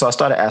that. And so I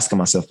started asking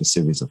myself a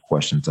series of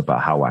questions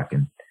about how I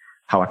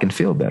can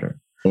feel better.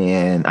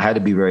 And I had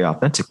to be very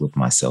authentic with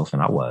myself,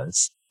 and I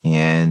was.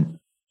 And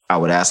I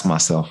would ask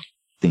myself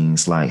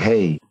things like,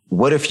 hey,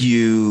 what if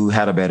you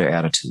had a better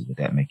attitude? Would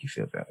that make you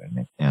feel better? And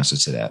the answer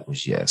to that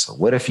was yes. So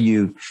what if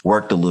you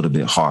worked a little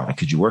bit harder?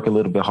 Could you work a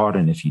little bit harder?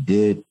 And if you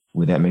did,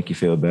 would that make you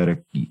feel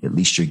better? At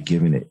least you're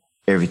giving it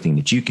everything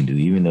that you can do,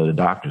 even though the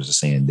doctors are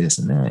saying this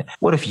and that.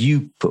 What if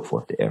you put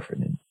forth the effort?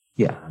 And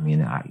yeah, I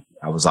mean,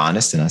 I was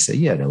honest, and I said,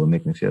 yeah, that would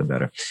make me feel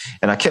better.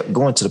 And I kept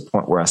going to the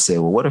point where I said,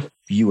 well, what if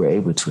you were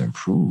able to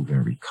improve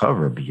and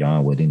recover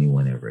beyond what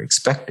anyone ever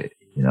expected?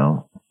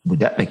 Would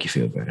that make you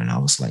feel better? And I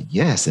was like,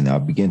 yes. And I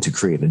began to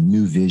create a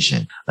new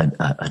vision,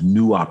 a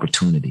new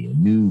opportunity,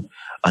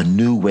 a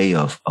new way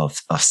of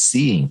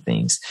seeing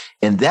things.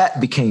 And that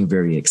became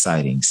very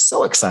exciting,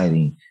 so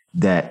exciting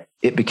that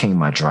it became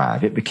my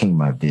drive. It became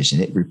my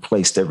vision. It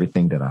replaced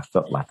everything that I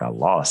felt like I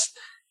lost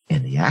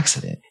in the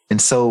accident.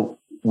 And so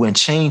when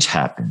change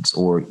happens,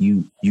 or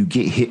you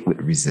get hit with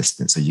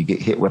resistance, or you get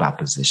hit with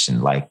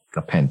opposition, like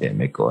a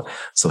pandemic or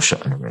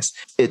social unrest,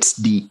 it's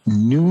the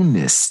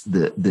newness,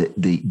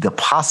 the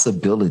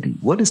possibility.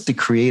 What is the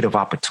creative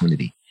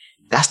opportunity?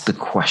 That's the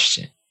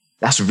question.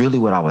 That's really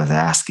what I was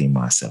asking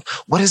myself.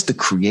 What is the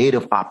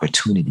creative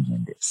opportunity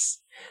in this?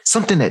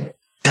 Something that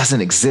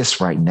doesn't exist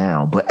right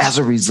now, but as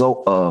a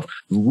result of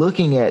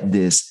looking at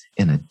this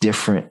in a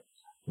different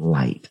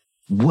light,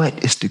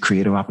 what is the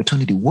creative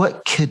opportunity?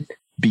 What could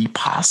be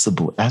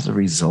possible as a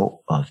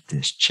result of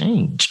this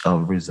change, as a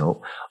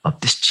result of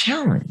this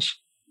challenge?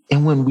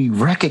 And when we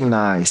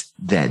recognize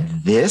that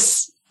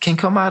this can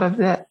come out of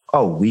that,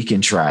 oh, we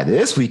can try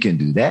this, we can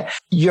do that,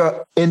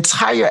 your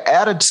entire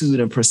attitude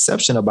and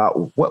perception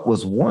about what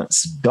was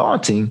once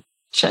daunting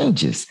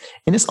changes.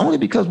 And it's only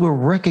because we're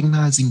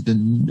recognizing the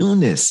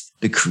newness,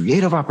 the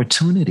creative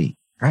opportunity,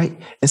 right?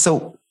 And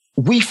so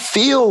we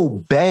feel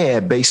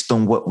bad based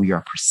on what we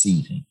are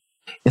perceiving.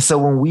 And so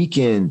when we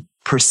can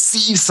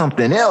perceive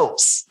something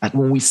else, like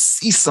when we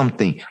see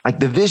something, like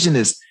the vision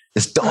is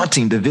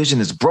daunting, the vision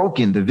is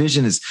broken, the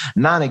vision is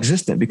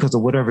non-existent because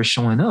of whatever's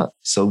showing up.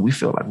 So we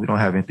feel like we don't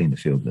have anything to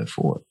feel good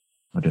for,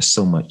 or there's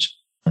so much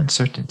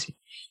uncertainty.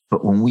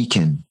 But when we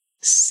can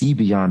see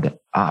beyond the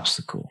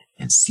obstacle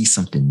and see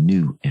something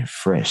new and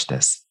fresh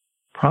that's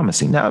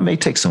promising. Now, it may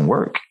take some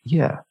work,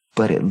 yeah,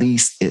 but at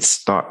least it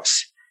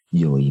starts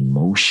your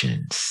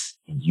emotions,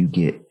 and you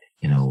get,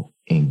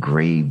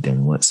 engraved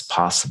in what's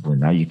possible.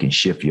 And now you can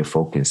shift your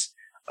focus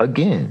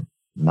again.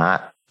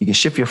 You can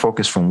shift your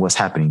focus from what's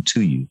happening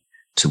to you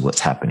to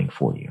what's happening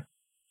for you.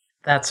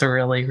 That's a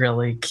really,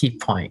 really key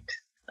point.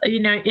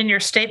 In your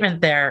statement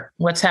there,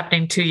 what's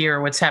happening to you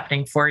or what's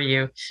happening for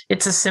you,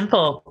 it's a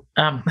simple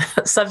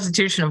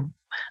substitution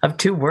of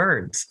two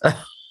words.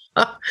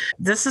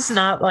 This is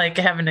not like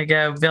having to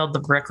go build the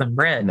Brooklyn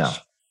Bridge.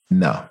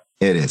 No,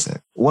 it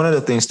isn't. One of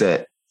the things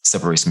that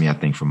separates me, I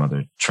think, from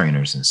other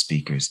trainers and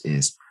speakers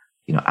is,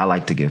 I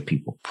like to give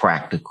people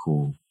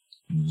practical,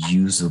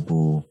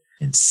 usable,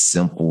 and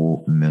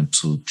simple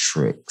mental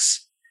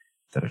tricks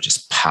that are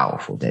just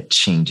powerful, that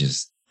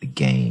changes the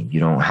game.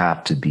 You don't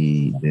have to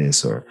be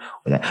this or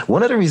that.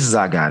 One of the reasons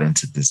I got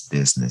into this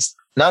business,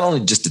 not only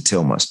just to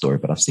tell my story,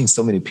 but I've seen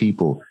so many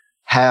people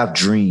have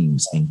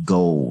dreams and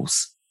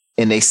goals,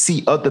 and they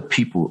see other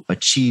people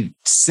achieve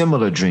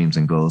similar dreams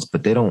and goals,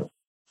 but they don't,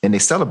 and they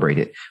celebrate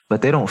it,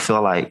 but they don't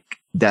feel like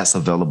that's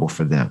available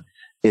for them.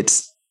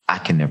 I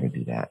can never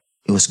do that.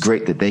 It was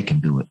great that they can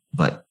do it,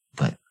 but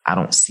I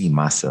don't see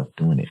myself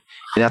doing it.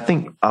 And I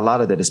think a lot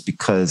of that is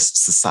because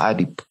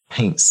society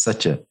paints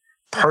such a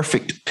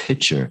perfect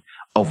picture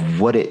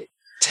of what it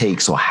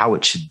takes or how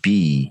it should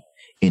be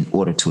in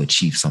order to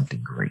achieve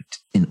something great,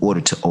 in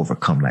order to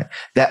overcome. Like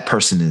that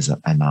person is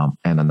an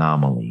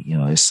anomaly,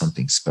 there's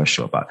something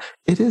special about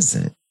it. It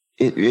isn't.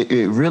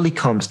 It really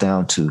comes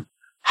down to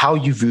how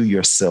you view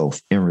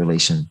yourself in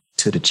relation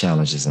to the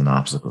challenges and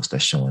obstacles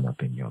that's showing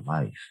up in your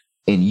life.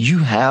 And you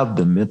have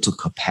the mental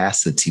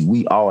capacity.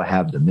 We all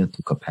have the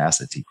mental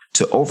capacity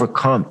to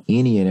overcome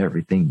any and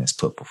everything that's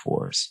put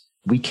before us.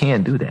 We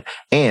can do that.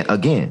 And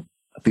again,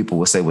 people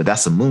will say, well,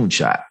 that's a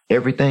moonshot.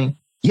 Everything?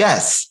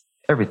 Yes,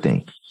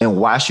 everything. And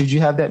why should you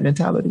have that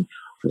mentality?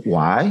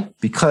 Why?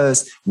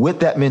 Because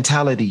with that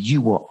mentality, you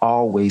will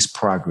always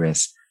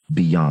progress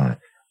beyond.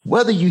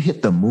 Whether you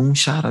hit the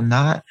moonshot or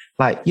not,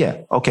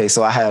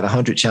 so I had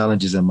 100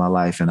 challenges in my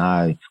life and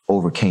I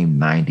overcame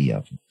 90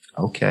 of them.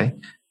 Okay.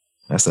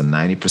 That's a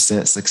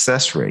 90%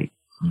 success rate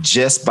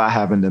just by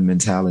having the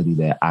mentality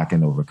that I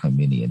can overcome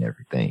any and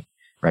everything,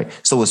 right?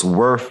 So it's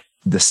worth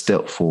the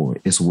step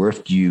forward. It's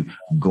worth you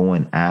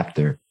going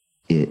after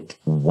it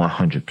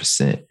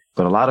 100%.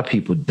 But a lot of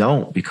people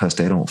don't because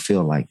they don't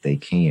feel like they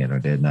can,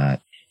 or they're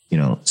not,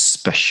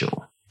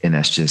 special. And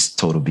that's just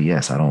total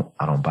BS.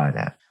 I don't buy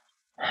that.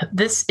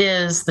 This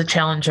is the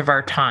challenge of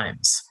our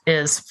times,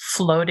 is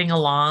floating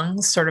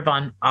along sort of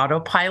on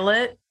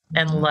autopilot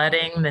and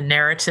letting the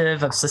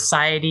narrative of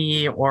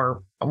society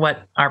or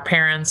what our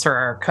parents or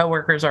our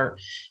coworkers are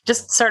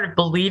just sort of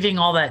believing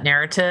all that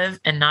narrative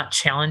and not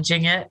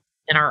challenging it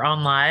in our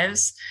own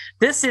lives.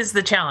 This is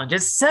the challenge.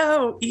 It's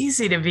so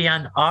easy to be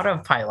on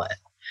autopilot.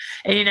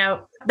 And,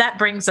 that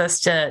brings us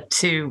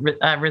to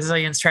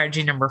resilience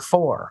strategy number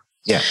 4.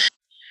 Yeah.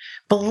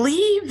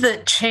 Believe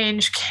that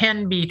change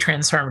can be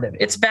transformative.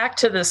 It's back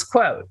to this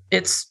quote.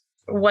 It's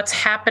what's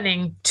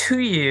happening to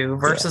you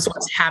versus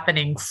what's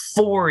happening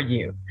for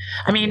you.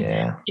 I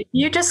mean,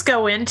 you just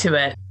go into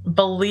it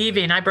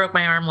believing. I broke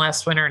my arm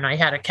last winter and I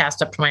had a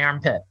cast up to my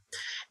armpit.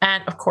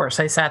 And of course,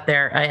 I sat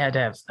there. I had to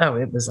have,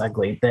 it was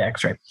ugly, the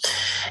x-ray,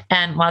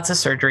 and lots of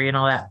surgery and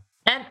all that.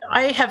 And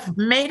I have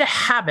made a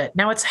habit.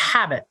 Now it's a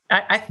habit.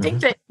 I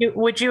think that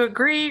would you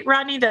agree,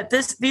 Rodney, that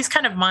these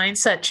kind of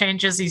mindset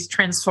changes, these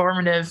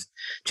transformative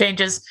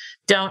changes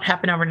don't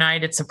happen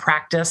overnight. It's a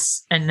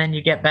practice and then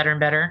you get better and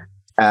better.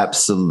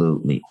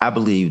 Absolutely. I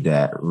believe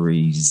that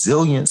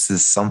resilience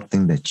is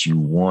something that you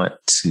want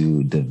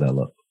to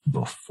develop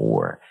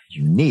before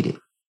you need it.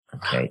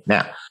 Okay.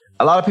 Now,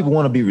 a lot of people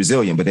want to be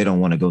resilient, but they don't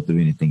want to go through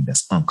anything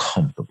that's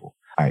uncomfortable.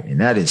 All right.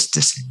 And that is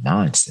just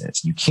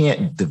nonsense. You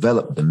can't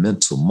develop the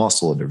mental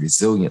muscle, the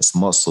resilience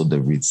muscle,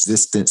 the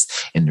resistance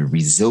and the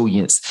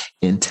resilience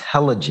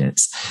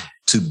intelligence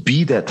to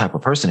be that type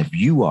of person if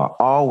you are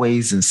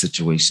always in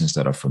situations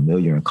that are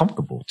familiar and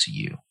comfortable to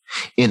you.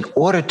 In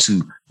order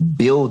to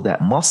build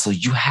that muscle,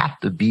 you have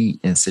to be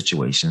in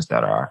situations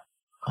that are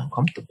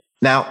uncomfortable.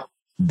 Now,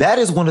 that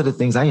is one of the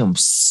things I am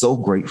so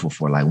grateful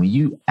for. Like when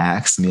you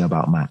asked me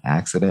about my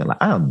accident,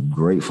 like I am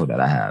grateful that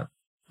I have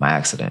my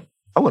accident.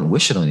 I wouldn't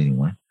wish it on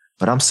anyone,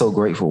 but I'm so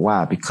grateful.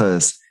 Why?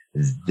 Because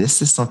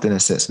this is something that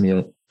sets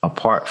me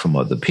apart from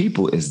other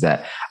people, is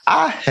that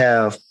I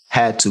have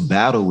had to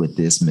battle with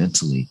this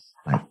mentally.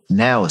 Like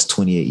now it's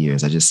 28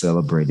 years. I just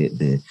celebrated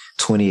the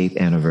 28th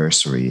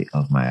anniversary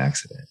of my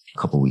accident a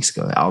couple of weeks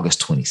ago,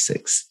 August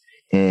 26th.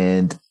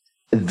 And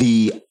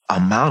the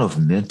amount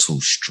of mental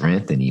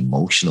strength and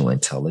emotional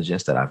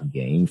intelligence that I've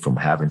gained from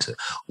having to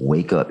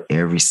wake up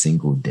every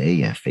single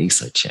day and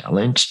face a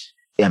challenge,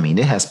 I mean,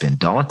 it has been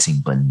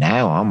daunting, but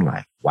now I'm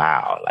like,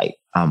 wow, like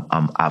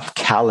I've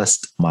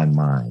calloused my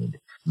mind.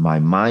 My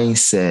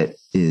mindset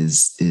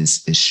is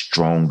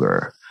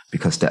stronger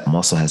because that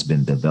muscle has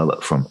been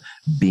developed from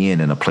being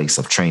in a place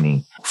of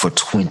training for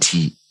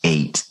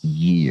 28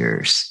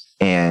 years.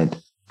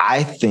 And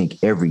I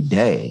think every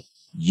day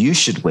you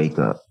should wake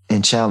up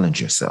and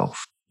challenge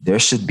yourself. There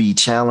should be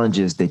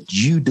challenges that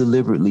you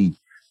deliberately,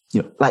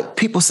 like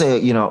people say,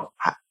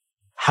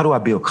 how do I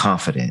build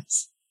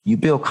confidence? You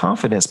build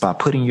confidence by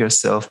putting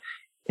yourself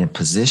in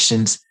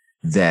positions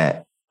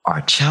that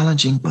are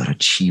challenging but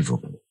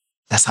achievable.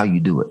 That's how you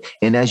do it.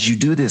 And as you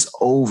do this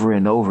over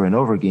and over and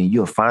over again,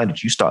 you'll find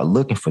that you start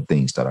looking for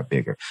things that are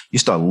bigger. You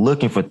start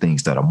looking for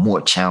things that are more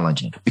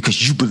challenging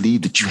because you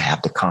believe that you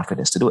have the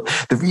confidence to do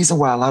it. The reason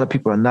why a lot of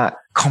people are not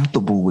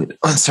comfortable with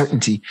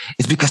uncertainty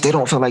is because they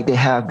don't feel like they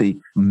have the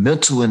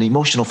mental and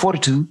emotional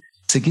fortitude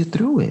to get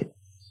through it.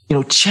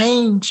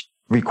 Change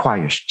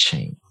requires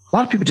change. A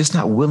lot of people are just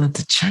not willing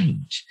to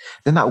change.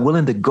 They're not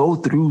willing to go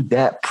through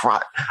that.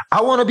 I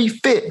want to be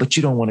fit, but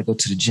you don't want to go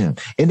to the gym.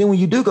 And then when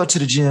you do go to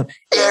the gym,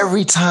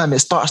 every time it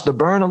starts to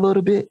burn a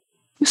little bit,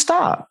 you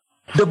stop.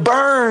 The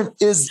burn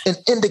is an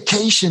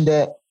indication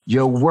that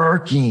you're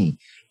working.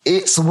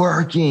 It's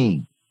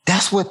working.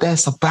 That's what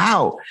that's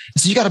about.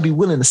 So you got to be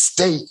willing to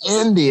stay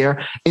in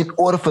there in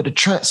order for the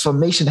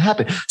transformation to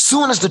happen.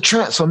 Soon as the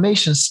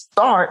transformation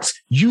starts,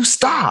 you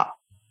stop,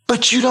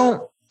 but you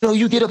don't.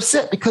 You get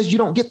upset because you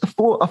don't get the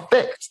full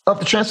effect of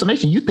the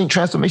transformation. You think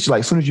transformation,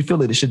 like as soon as you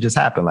feel it, it should just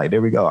happen. Like,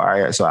 there we go. All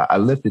right. So I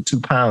lifted 2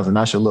 pounds and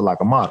I should look like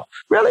a model.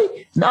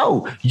 Really?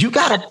 No, you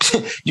gotta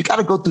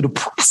go through the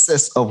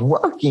process of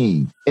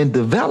working and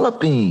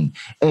developing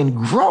and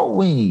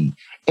growing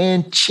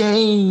and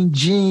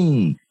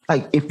changing.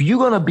 Like if you're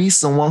going to be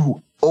someone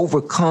who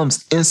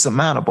overcomes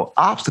insurmountable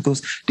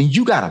obstacles, then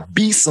you got to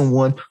be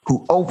someone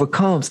who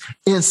overcomes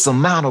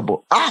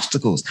insurmountable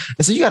obstacles.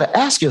 And so you got to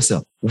ask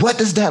yourself, what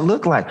does that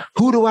look like?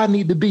 Who do I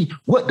need to be?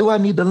 What do I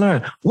need to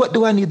learn? What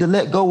do I need to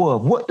let go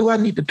of? What do I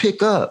need to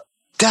pick up?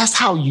 That's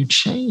how you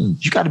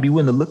change. You got to be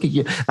willing to look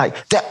at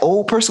like that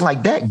old person,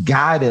 like that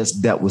guy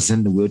that was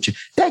in the wheelchair.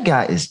 That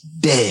guy is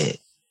dead.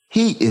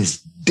 He is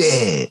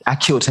dead. I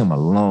killed him a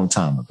long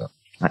time ago.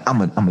 Like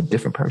I'm a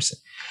different person.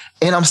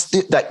 And I'm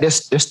still like,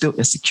 there's still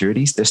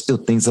insecurities. There's still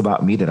things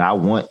about me that I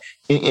want.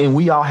 And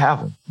we all have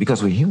them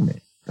because we're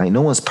human. Like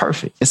no one's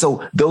perfect. And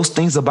so those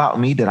things about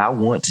me that I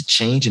want to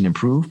change and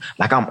improve,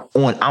 like I'm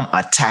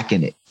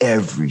attacking it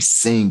every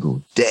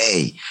single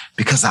day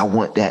because I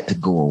want that to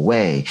go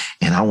away.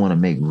 And I want to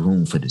make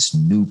room for this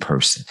new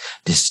person,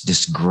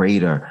 this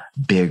greater,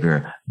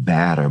 bigger,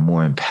 badder,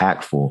 more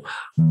impactful,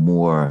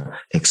 more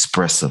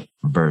expressive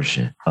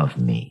version of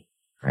me.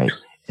 Right.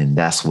 And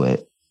that's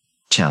what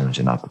challenge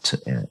and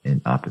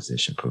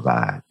opposition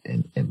provide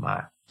in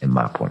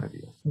my point of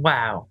view.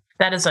 Wow.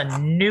 That is a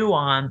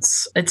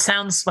nuance. It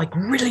sounds like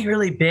really,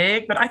 really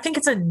big, but I think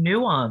it's a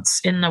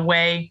nuance in the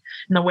way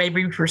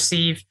we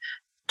perceive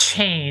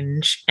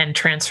change and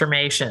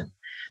transformation.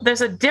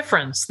 There's a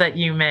difference that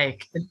you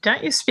make.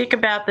 Don't you speak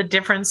about the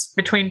difference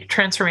between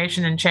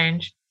transformation and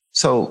change?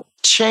 So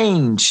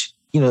change,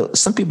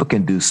 some people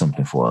can do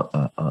something for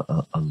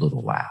a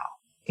little while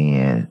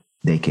and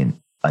they can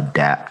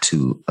adapt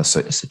to a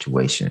certain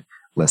situation.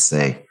 Let's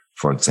say,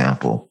 for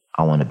example,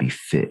 I want to be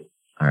fit.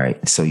 All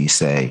right. So you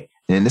say,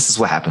 and this is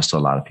what happens to a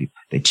lot of people.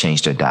 They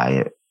change their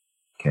diet.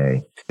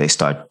 Okay. They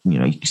start,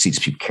 you see these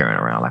people carrying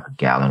around like a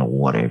gallon of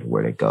water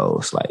everywhere they go.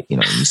 It's like,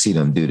 you see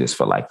them do this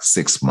for like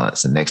 6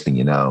 months. And next thing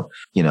you know,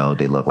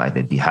 they look like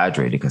they're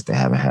dehydrated because they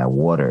haven't had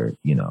water,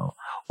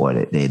 or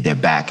they're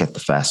back at the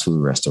fast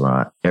food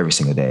restaurant every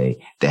single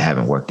day. They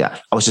haven't worked out.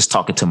 I was just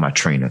talking to my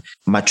trainer.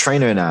 My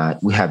trainer and I,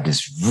 we have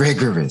this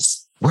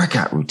rigorous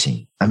workout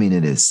routine. I mean,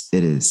 it is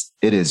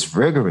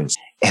rigorous.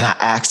 And I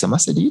asked him, I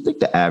said, do you think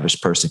the average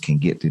person can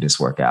get through this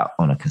workout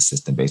on a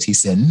consistent basis? He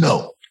said,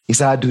 no. He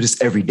said, I do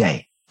this every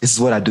day. This is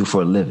what I do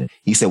for a living.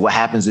 He said, what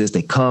happens is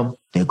they come,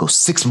 they'll go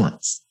 6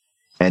 months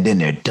and then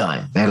they're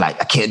done. They're like,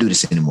 I can't do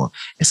this anymore.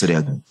 And so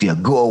they'll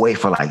go away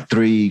for like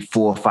 3,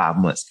 4, 5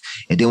 months.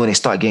 And then when they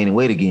start gaining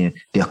weight again,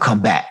 they'll come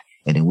back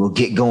and then we'll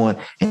get going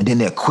and then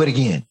they'll quit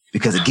again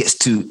because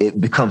it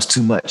becomes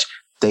too much.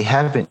 They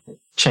haven't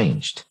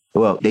changed.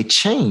 Well, they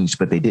changed,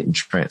 but they didn't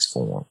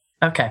transform.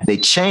 Okay. They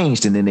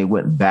changed and then they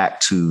went back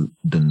to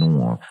the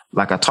norm.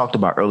 Like I talked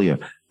about earlier,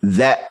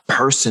 that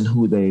person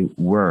who they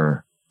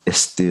were is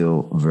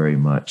still very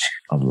much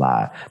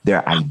alive.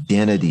 Their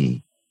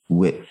identity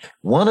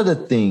one of the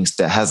things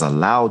that has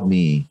allowed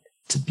me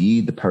to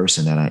be the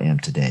person that I am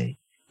today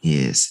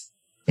is,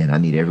 and I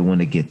need everyone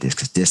to get this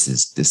because this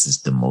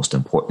is the most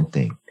important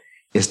thing,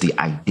 is the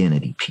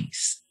identity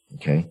piece.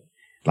 Okay.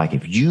 Like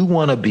if you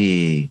want to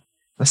be,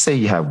 let's say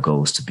you have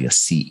goals to be a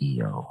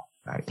CEO,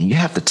 right? And you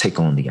have to take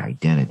on the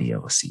identity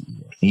of a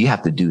CEO. And you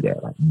have to do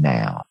that like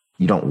now.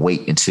 You don't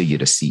wait until you're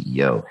the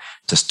CEO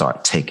to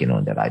start taking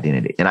on that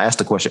identity. And I asked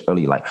the question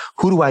earlier, like,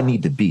 who do I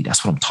need to be?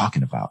 That's what I'm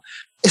talking about.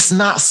 It's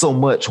not so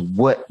much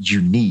what you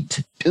need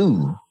to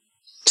do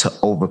to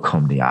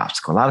overcome the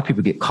obstacle. A lot of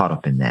people get caught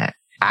up in that.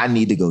 I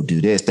need to go do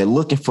this. They're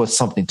looking for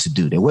something to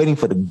do. They're waiting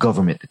for the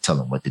government to tell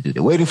them what to do.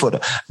 They're waiting for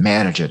the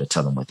manager to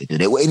tell them what to do.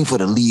 They're waiting for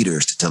the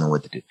leaders to tell them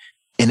what to do.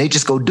 And they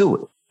just go do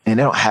it. And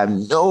they don't have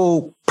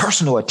no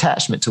personal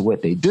attachment to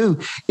what they do.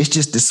 It's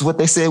just, this is what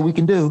they said we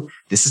can do.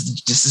 This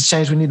is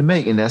change we need to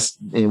make. And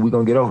we're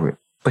going to get over it.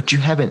 But you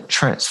haven't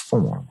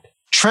transformed.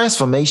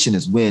 Transformation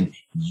is when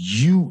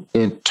you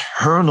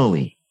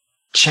internally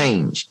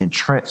change and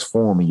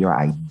transform and your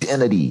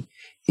identity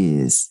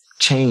is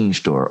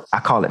changed, or I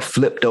call it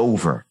flipped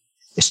over.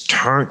 It's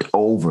turned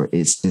over.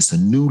 It's a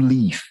new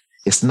leaf.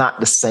 It's not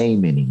the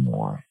same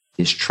anymore.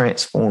 It's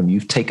transformed.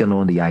 You've taken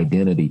on the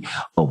identity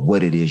of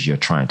what it is you're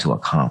trying to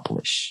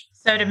accomplish.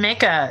 So to make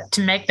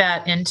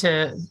that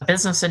into a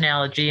business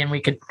analogy, and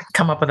we could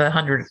come up with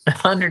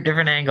 100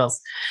 different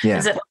angles.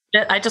 Yeah.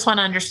 I just want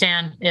to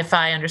understand if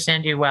I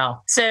understand you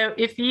well. So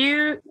if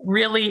you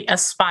really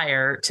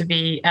aspire to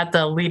be at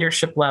the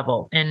leadership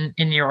level in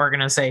your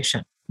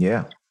organization.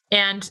 Yeah.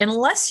 And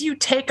unless you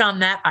take on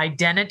that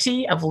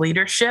identity of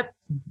leadership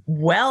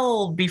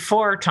well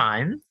before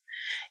time,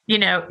 you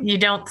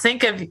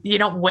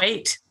don't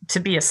wait to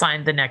be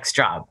assigned the next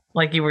job.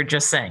 Like you were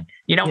just saying,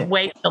 you don't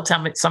wait till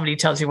somebody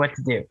tells you what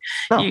to do.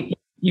 No.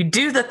 You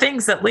do the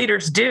things that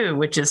leaders do,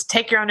 which is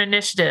take your own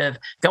initiative,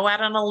 go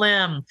out on a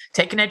limb,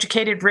 take an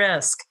educated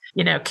risk,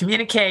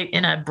 communicate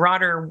in a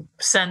broader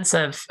sense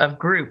of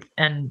group.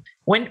 And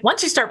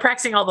once you start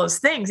practicing all those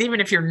things,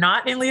 even if you're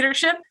not in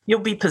leadership, you'll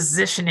be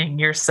positioning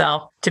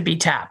yourself to be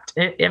tapped.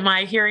 Am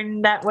I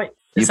hearing that way?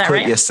 You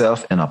put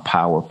yourself in a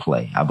power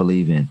play. I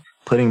believe in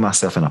putting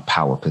myself in a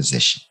power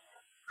position.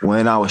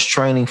 When I was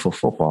training for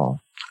football,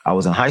 I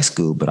was in high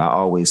school, but I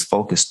always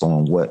focused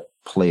on what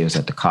players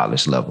at the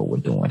college level were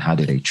doing. How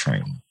did they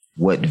train?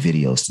 What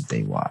videos did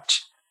they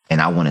watch?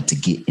 And I wanted to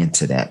get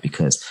into that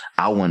because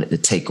I wanted to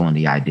take on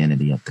the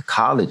identity of the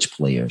college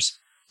players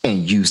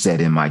and use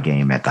that in my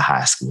game at the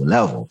high school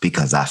level,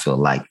 because I feel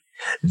like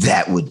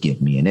that would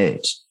give me an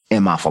edge.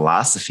 And my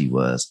philosophy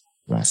was,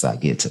 once I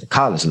get to the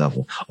college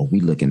level, are we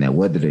looking at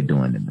what they're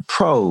doing in the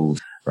pros,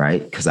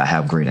 right? Because I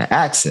have greater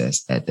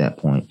access at that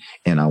point,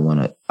 and I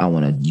want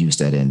to use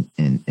that in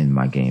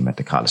my game at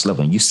the college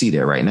level. And you see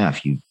that right now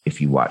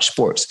if you watch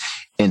sports.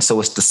 And so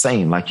it's the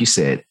same, like you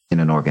said, in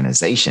an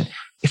organization.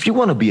 If you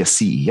want to be a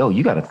CEO,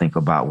 you got to think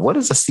about, what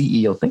is a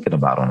CEO thinking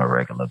about on a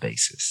regular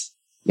basis?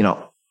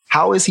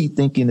 How is he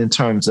thinking in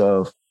terms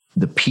of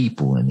the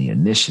people and the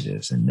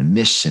initiatives and the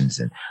missions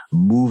and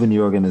moving the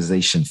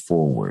organization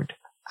forward?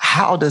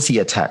 How does he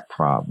attack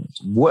problems?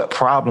 What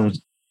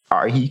problems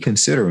are he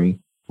considering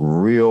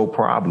real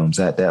problems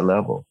at that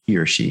level, he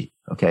or she?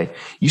 Okay.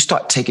 You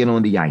start taking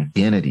on the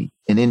identity,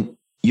 and then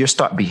you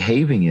start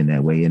behaving in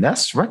that way. And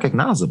that's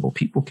recognizable.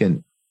 People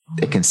can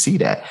see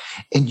that.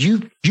 And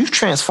you've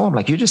transformed.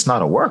 Like, you're just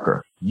not a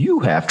worker. You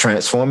have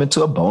transformed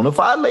into a bona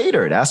fide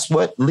leader. That's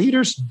what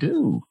leaders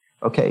do.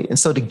 Okay. And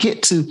so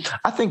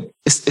I think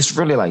it's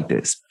really like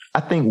this. I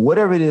think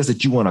whatever it is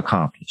that you want to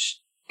accomplish,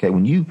 Okay.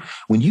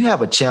 When you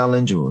have a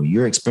challenge or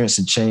you're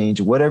experiencing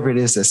change, whatever it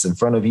is that's in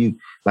front of you,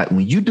 like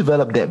when you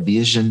develop that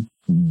vision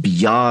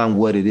beyond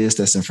what it is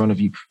that's in front of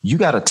you, you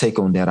got to take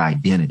on that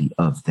identity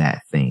of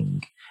that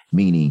thing.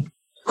 Meaning,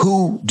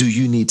 who do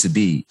you need to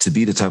be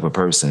the type of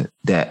person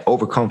that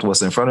overcomes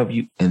what's in front of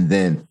you and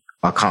then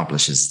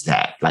accomplishes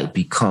that, like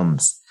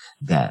becomes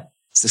that.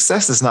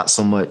 Success is not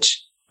so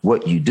much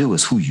what you do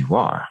as who you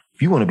are.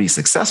 If you want to be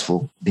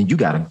successful, then you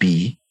got to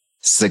be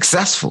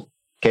successful.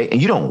 Okay.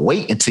 And you don't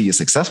wait until you're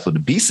successful to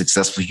be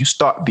successful. You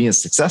start being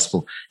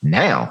successful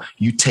now.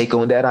 You take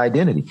on that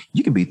identity.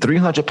 You can be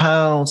 300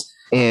 pounds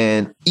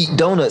and eat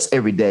donuts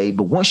every day.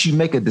 But once you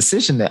make a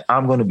decision that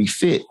I'm going to be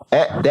fit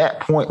at that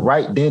point,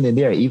 right then and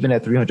there, even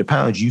at 300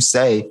 pounds, you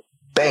say,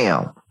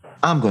 bam,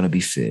 I'm going to be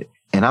fit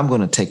and I'm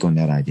going to take on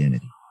that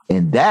identity.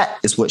 And that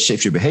is what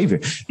shapes your behavior.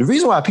 The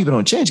reason why people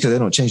don't change because they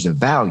don't change their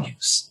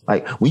values.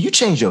 Like when you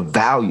change your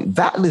value,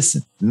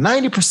 listen,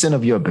 90%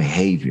 of your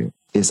behavior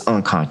is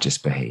unconscious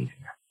behavior.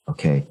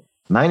 Okay.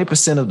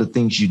 90% of the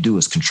things you do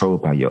is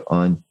controlled by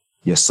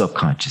your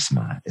subconscious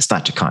mind. It's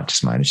not your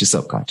conscious mind. It's your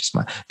subconscious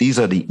mind. These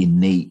are the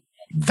innate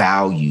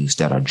values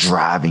that are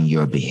driving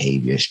your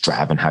behavior. It's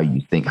driving how you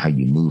think, how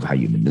you move, how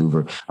you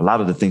maneuver. A lot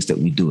of the things that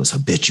we do is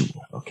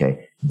habitual.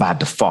 Okay. By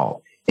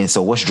default. And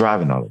so what's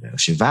driving all of that?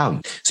 It's your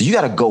value. So you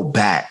got to go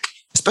back,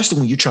 especially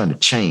when you're trying to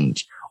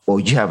change or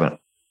you have an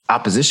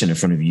opposition in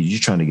front of you, you're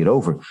trying to get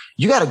over.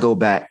 You got to go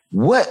back.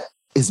 What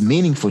is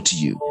meaningful to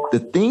you? The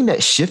thing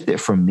that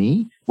shifted from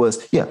me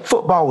was,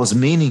 football was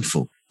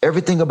meaningful.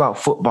 Everything about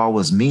football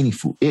was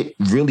meaningful. It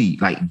really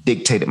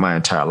dictated my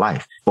entire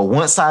life. But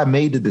once I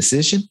made the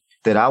decision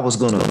that I was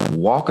going to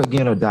walk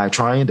again or die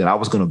trying, that I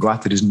was going to go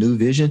after this new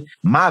vision,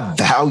 my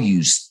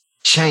values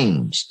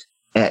changed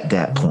at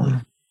that point.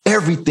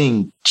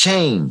 Everything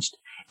changed.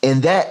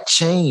 And that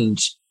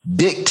change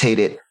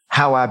dictated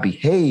how I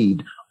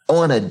behaved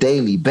on a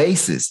daily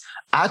basis.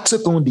 I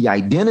took on the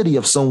identity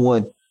of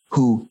someone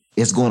who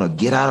is going to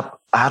get out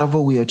of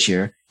a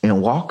wheelchair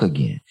and walk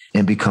again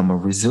and become a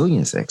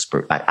resilience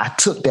expert. I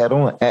took that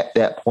on at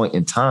that point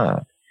in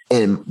time.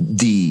 And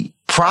the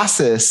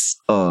process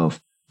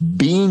of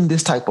being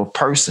this type of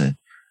person,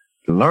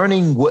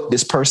 learning what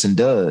this person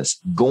does,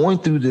 going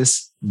through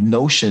this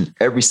notion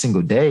every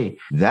single day,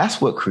 that's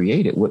what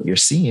created what you're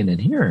seeing and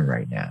hearing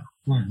right now.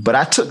 Mm-hmm. But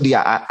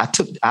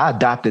I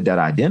adopted that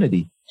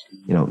identity,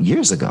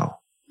 years ago.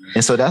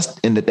 And so that's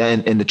and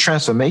the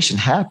transformation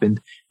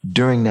happened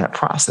during that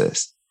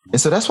process. And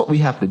so that's what we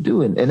have to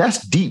do. And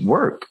that's deep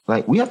work.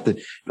 Like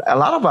a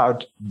lot of our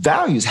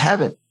values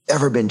haven't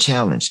ever been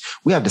challenged.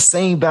 We have the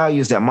same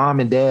values that mom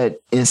and dad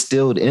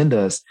instilled in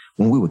us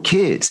when we were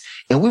kids.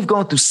 And we've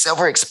gone through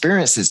several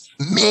experiences,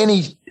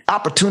 many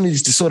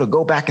opportunities to sort of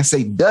go back and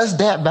say, does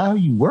that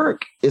value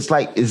work? It's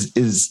like, is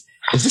this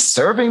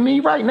serving me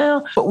right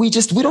now? But we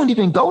don't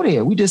even go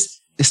there.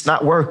 It's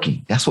not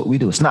working. That's what we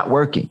do. It's not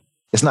working.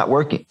 It's not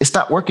working. It's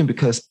not working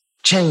because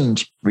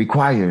change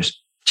requires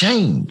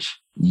change.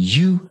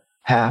 You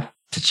have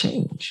to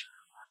change.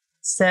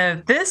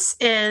 So this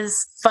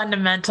is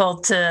fundamental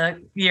to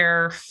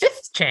your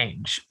fifth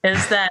change,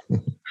 is that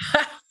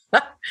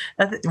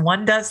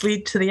one does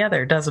lead to the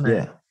other, doesn't it?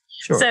 Yeah,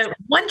 sure. So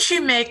once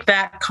you make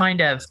that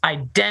kind of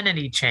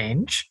identity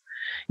change,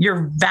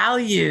 your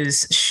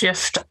values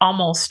shift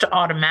almost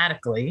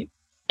automatically.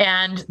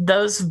 And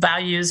those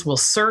values will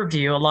serve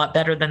you a lot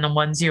better than the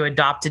ones you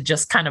adopted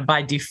just kind of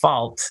by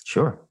default.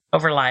 Sure.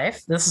 Over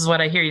life. This is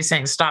what I hear you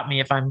saying. Stop me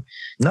if I'm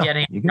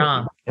getting it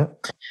wrong.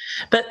 Yep.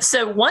 But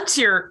so once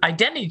your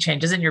identity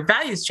changes and your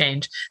values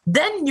change,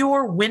 then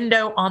your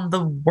window on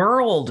the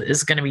world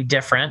is going to be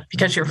different,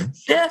 because your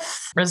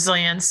fifth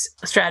resilience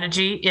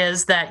strategy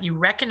is that you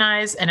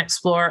recognize and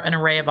explore an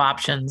array of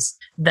options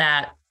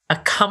that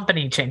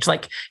accompany change.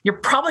 Like you're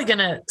probably going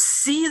to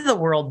see the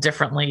world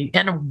differently,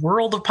 and a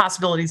world of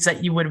possibilities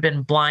that you would have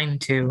been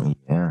blind to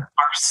are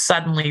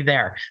suddenly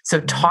there.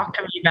 So talk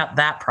to me about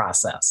that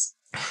process.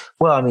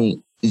 Well, I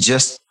mean,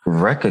 just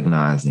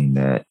recognizing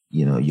that,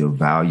 your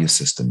value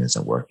system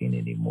isn't working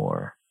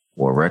anymore,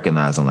 or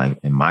recognizing, like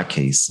in my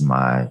case,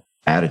 my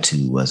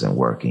attitude wasn't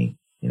working.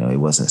 It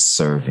wasn't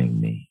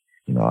serving me.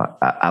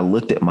 I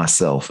looked at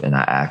myself and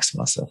I asked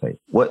myself, hey,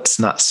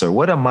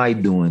 what am I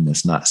doing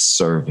that's not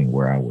serving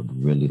where I would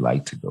really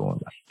like to go in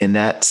life? And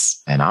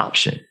that's an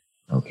option.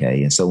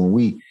 Okay. And so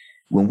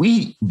when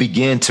we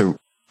begin to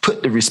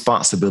put the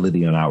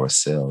responsibility on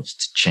ourselves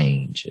to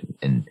change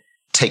and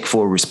take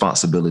full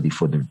responsibility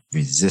for the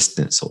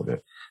resistance or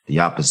the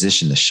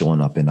opposition that's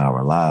showing up in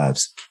our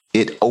lives,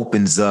 it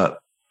opens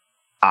up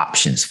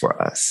options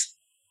for us.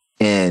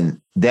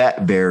 And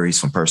that varies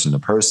from person to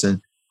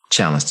person,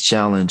 challenge to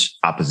challenge,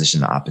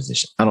 opposition to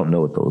opposition. I don't know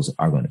what those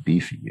are going to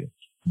be for you.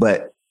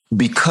 But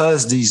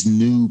because these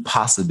new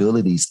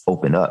possibilities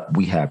open up,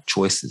 we have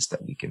choices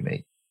that we can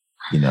make.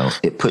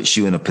 It puts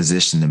you in a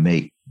position to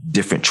make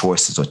different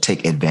choices or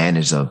take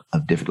advantage of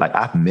different, like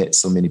I've met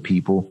so many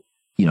people.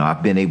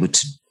 I've been able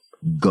to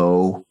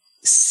go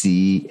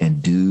see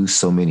and do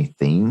so many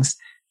things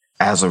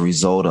as a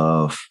result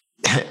of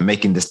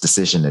making this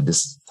decision that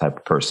this is the type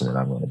of person that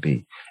I'm going to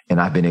be. And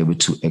I've been able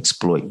to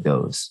exploit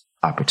those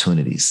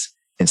opportunities.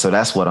 And so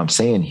that's what I'm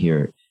saying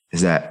here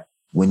is that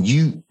when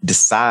you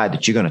decide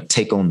that you're going to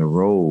take on the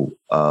role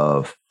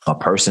of a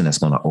person that's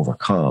going to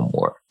overcome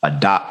or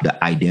adopt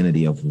the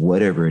identity of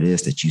whatever it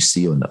is that you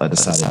see on the other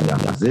side of the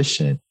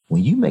opposition,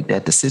 when you make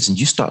that decision,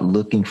 you start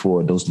looking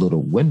for those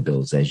little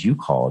windows, as you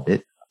called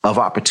it, of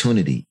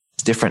opportunity,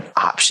 different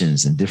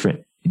options and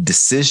different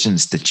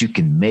decisions that you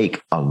can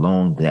make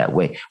along that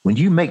way. When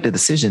you make the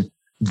decision,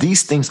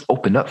 these things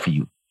open up for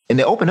you. And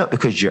they open up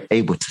because you're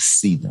able to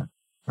see them,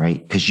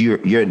 right? Because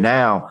you're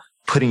now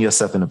putting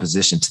yourself in a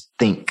position to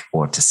think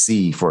or to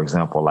see, for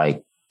example,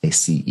 like a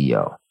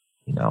CEO,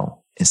 you know.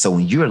 And so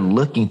when you're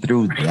looking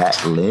through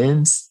that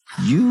lens,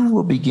 you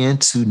will begin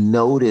to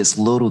notice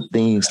little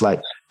things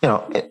like, you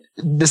know,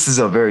 this is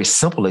a very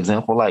simple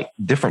example, like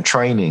different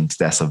trainings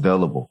that's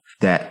available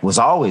that was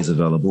always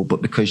available,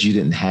 but because you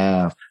didn't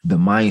have the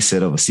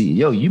mindset of a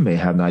CEO, you may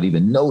have not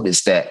even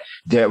noticed that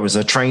there was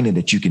a training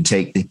that you can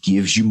take that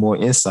gives you more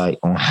insight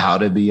on how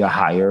to be a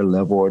higher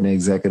level or an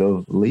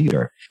executive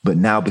leader. But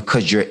now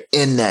because you're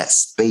in that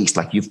space,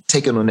 like you've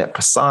taken on that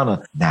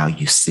persona, now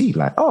you see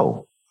like,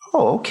 oh,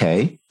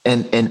 okay.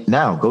 And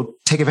now go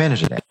take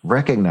advantage of that,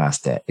 recognize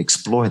that,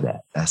 explore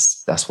that.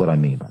 That's what I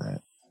mean by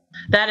that.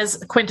 That is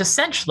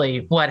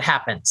quintessentially what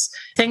happens.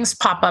 Things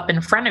pop up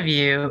in front of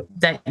you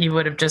that you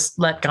would have just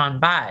let gone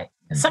by.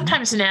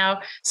 Sometimes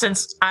now,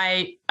 since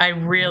I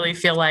really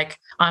feel like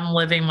I'm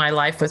living my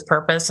life with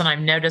purpose, and I've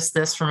noticed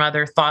this from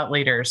other thought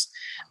leaders.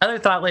 Other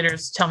thought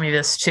leaders tell me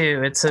this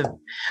too.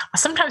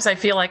 Sometimes I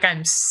feel like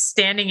I'm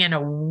standing in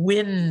a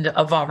wind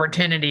of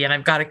opportunity and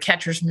I've got a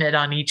catcher's mitt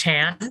on each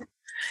hand.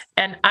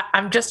 And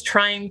I'm just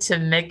trying to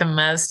make the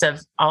most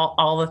of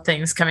all the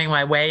things coming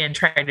my way and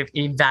try to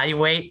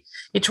evaluate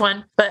each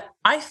one. But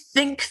I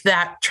think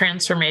that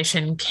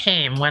transformation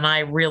came when I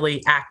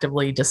really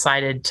actively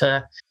decided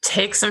to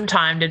take some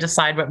time to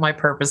decide what my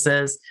purpose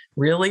is,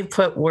 really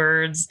put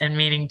words and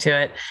meaning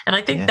to it. And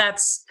I think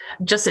that's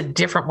just a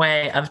different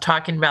way of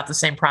talking about the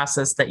same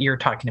process that you're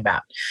talking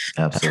about.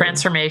 Absolutely.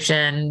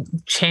 Transformation,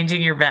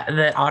 changing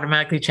that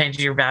automatically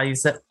changes your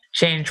values, that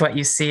change what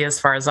you see as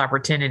far as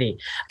opportunity.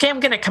 Okay, I'm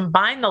going to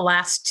combine the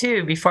last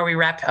two before we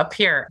wrap up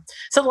here.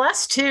 So the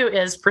last two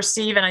is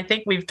perceive, and I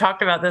think we've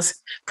talked about this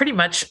pretty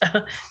much.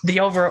 The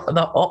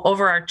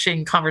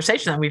overarching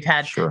conversation that we've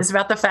had is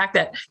about the fact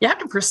that you have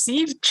to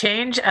perceive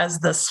change as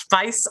the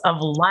spice of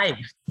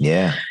life.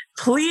 Yeah.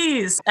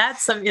 Please add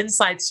some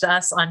insights to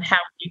us on how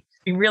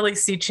we really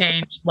see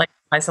change like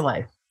the spice of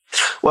life.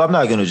 Well, I'm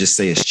not going to just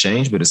say it's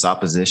change, but it's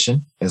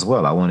opposition as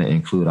well. I want to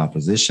include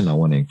opposition. I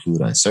want to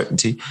include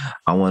uncertainty.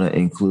 I want to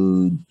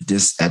include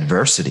this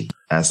adversity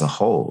as a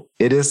whole.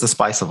 It is the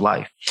spice of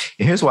life.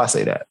 And here's why I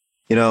say that.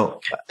 You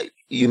know,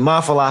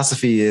 my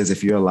philosophy is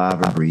if you're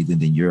alive and breathing,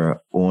 then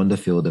you're on the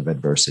field of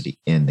adversity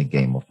in the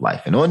game of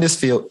life. And on this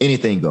field,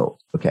 anything goes.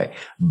 Okay.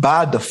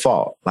 By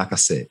default, like I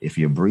said, if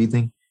you're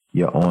breathing,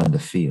 you're on the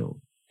field.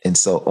 And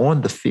so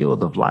on the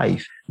field of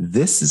life,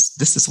 this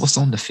is what's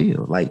on the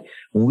field. Like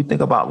when we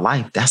think about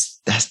life, this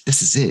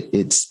is it.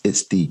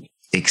 It's the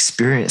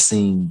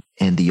experiencing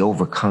and the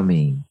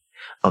overcoming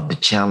of the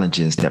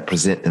challenges that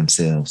present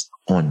themselves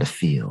on the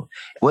field.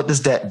 What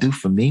does that do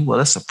for me? Well,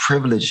 it's a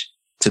privilege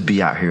to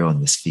be out here on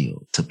this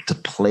field, to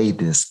play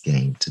this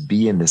game, to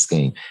be in this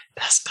game.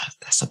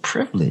 That's a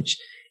privilege.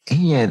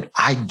 And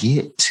I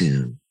get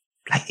to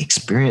like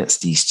experience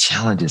these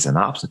challenges and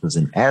obstacles.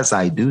 And as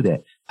I do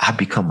that, I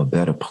become a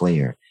better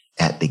player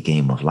at the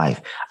game of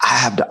life. I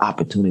have the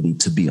opportunity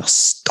to be a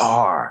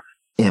star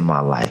in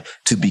my life,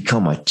 to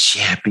become a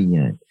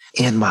champion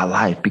in my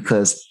life,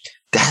 because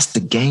that's the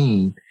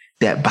game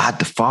that by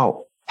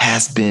default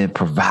has been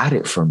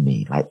provided for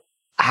me. Like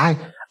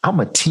I'm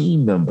a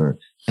team member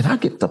and I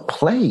get to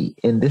play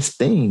in this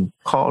thing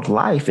called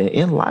life. And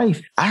in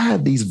life, I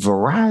have these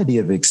variety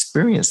of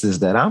experiences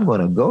that I'm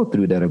going to go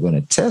through that are going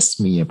to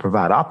test me and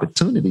provide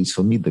opportunities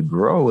for me to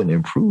grow and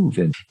improve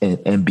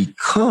and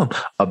become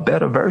a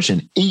better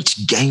version.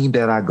 Each game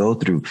that I go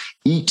through,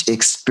 each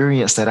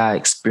experience that I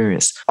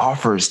experience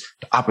offers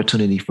the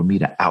opportunity for me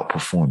to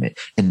outperform it.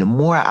 And the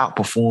more I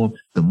outperform,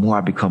 the more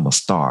I become a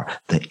star,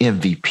 the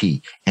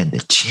MVP and the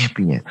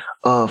champion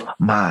of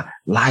my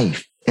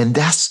life. And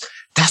that's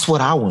what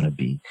I want to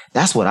be.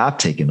 That's what I've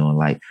taken on.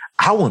 Like,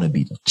 I want to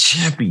be the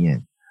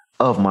champion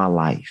of my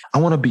life. I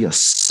want to be a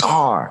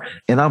star.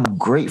 And I'm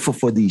grateful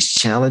for these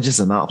challenges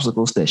and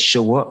obstacles that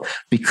show up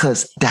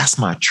because that's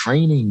my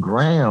training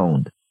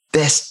ground.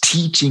 That's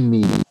teaching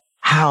me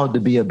how to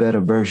be a better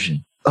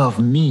version of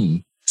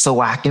me so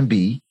I can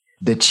be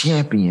the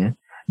champion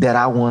that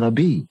I want to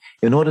be.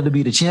 In order to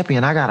be the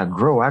champion, I got to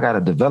grow. I got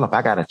to develop.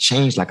 I got to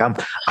change. Like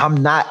I'm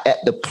not at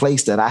the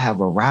place that I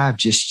have arrived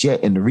just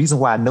yet. And the reason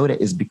why I know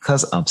that is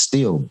because I'm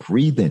still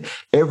breathing.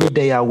 Every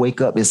day I wake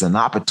up is an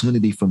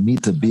opportunity for me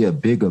to be a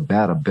bigger,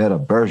 better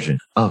version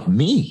of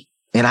me.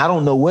 And I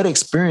don't know what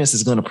experience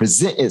is going to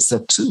present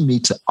itself to me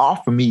to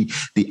offer me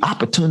the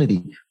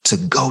opportunity to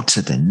go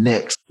to the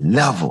next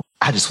level.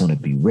 I just want to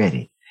be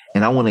ready.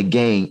 And I want to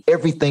gain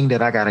everything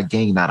that I got to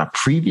gain out of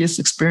previous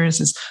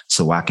experiences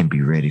so I can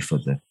be ready for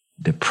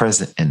the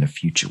present and the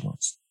future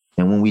ones.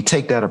 And when we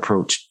take that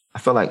approach, I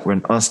feel like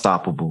we're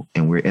unstoppable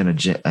and we're in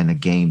a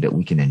game that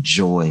we can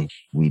enjoy.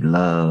 We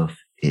love.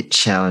 It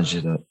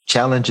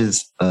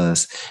challenges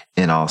us,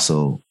 and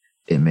also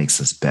it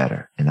makes us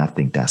better. And I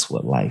think that's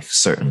what life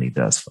certainly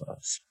does for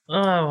us.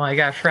 Oh my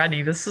gosh,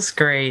 Rodney, this is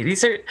great.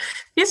 These are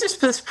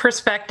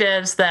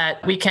perspectives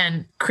that we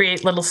can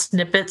create little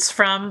snippets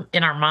from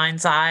in our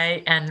mind's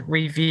eye and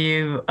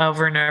review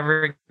over and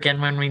over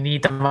again when we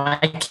need them. I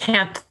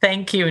can't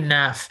thank you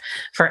enough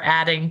for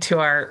adding to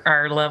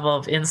our level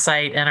of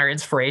insight and our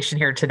inspiration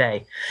here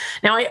today.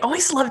 Now, I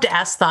always love to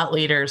ask thought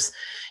leaders,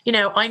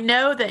 I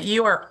know that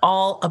you are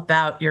all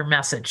about your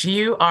message.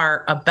 You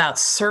are about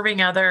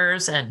serving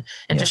others and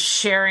just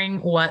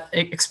sharing what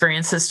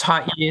experiences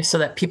taught you so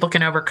that people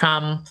can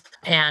overcome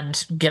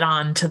and get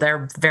on to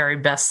their very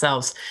best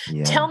selves.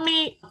 Yeah. Tell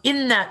me,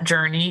 in that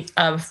journey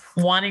of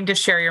wanting to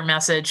share your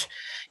message,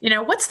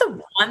 what's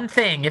the one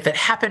thing, if it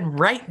happened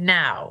right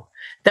now,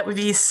 that would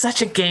be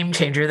such a game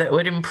changer that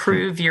would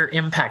improve your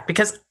impact?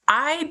 Because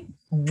I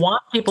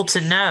want people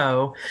to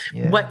know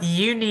what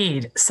you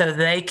need so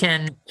they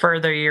can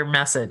further your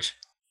message.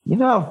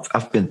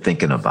 I've been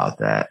thinking about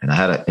that, and I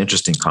had an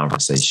interesting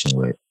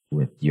conversation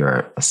with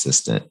your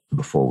assistant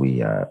before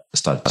we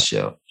started the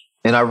show.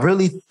 And I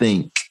really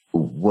think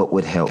what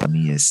would help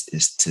me is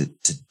to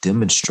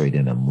demonstrate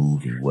in a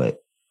movie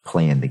what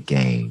playing the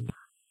game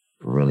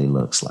really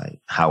looks like,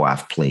 how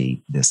I've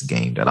played this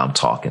game that I'm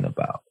talking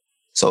about.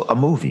 So a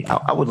movie,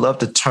 I would love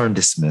to turn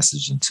this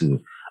message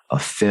into a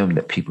film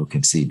that people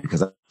can see,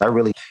 because I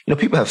really,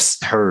 people have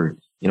heard,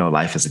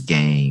 life is a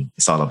game.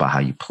 It's all about how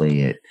you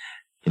play it,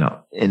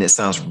 and it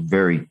sounds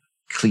very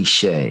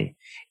cliche.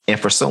 And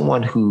for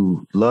someone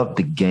who loved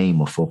the game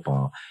of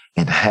football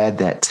and had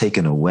that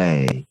taken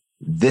away,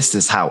 this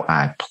is how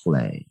I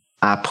play.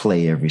 I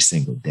play every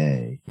single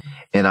day.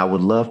 And I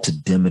would love to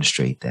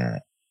demonstrate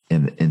that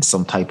in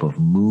some type of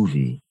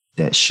movie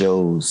that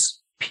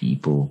shows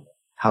people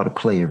how to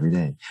play every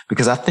day.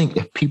 Because I think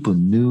if people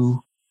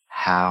knew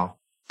how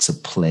to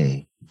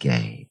play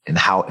game and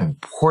how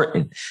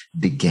important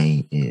the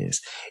game is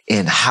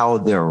and how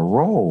their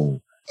role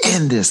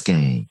in this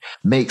game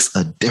makes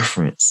a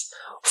difference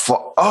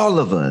for all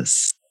of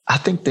us, I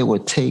think they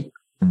would take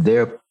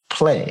their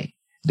play,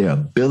 their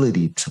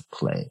ability to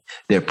play,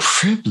 their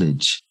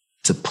privilege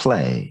to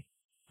play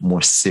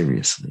more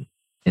seriously.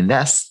 And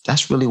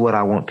that's really what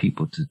I want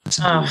people to do,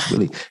 is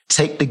really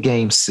take the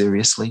game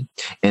seriously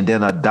and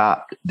then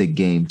adopt the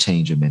game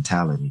changer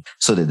mentality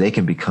so that they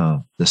can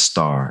become the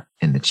star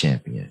and the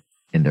champion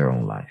in their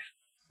own life.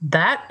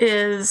 That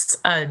is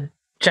a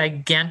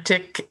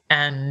gigantic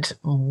and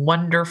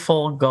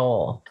wonderful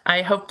goal.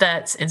 I hope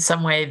that in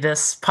some way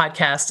this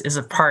podcast is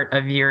a part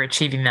of your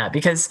achieving that,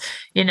 because,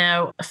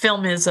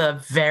 film is a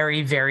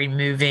very, very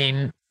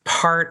moving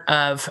part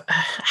of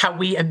how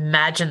we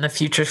imagine the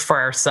future for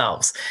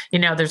ourselves.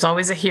 There's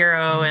always a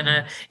hero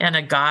and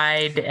a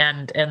guide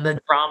and the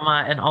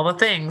drama and all the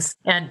things.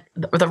 And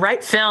the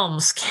right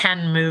films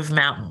can move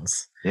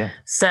mountains. Yeah.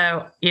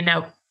 So,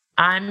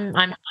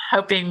 I'm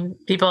hoping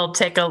people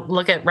take a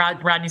look at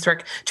Rodney's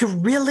work to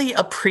really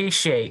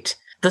appreciate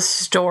the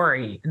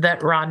story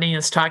that Rodney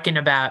is talking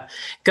about.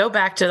 Go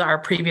back to our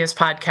previous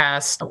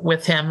podcast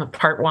with him,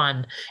 part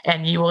 1,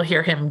 and you will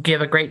hear him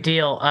give a great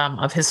deal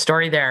of his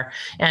story there.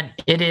 And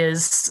it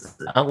is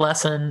a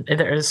lesson.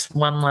 There is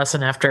one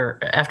lesson after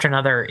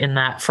another in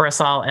that for us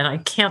all. And I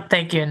can't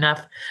thank you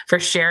enough for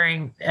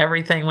sharing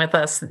everything with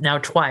us now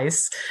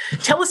twice.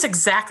 Tell us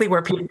exactly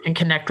where people can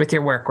connect with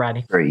your work,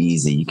 Rodney. Very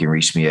easy. You can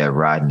reach me at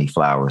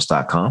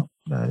rodneyflowers.com.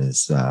 That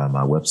is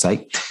my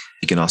website.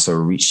 You can also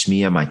reach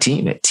me and my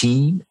team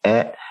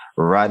at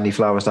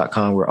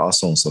rodneyflowers.com. We're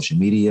also on social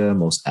media,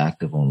 most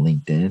active on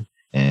LinkedIn.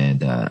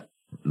 And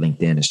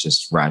LinkedIn is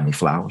just Rodney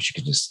Flowers.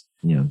 You can just,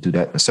 do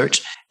that in a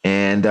search.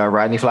 And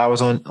Rodney Flowers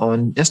on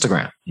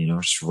Instagram.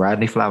 Just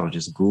Rodney Flowers.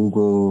 Just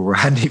Google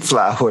Rodney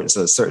Flowers,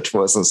 or search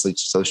for us on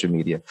social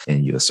media,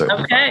 and you'll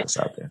certainly find us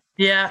out there.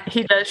 Yeah,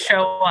 he does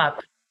show up.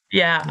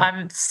 Yeah,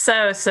 I'm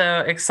so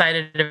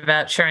excited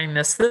about sharing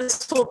this.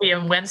 This will be a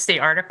Wednesday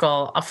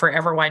article for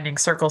Ever Widening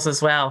Circles as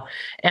well.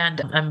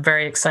 And I'm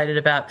very excited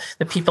about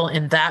the people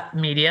in that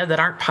media that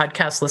aren't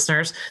podcast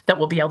listeners that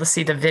will be able to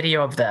see the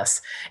video of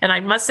this. And I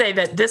must say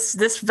that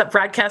this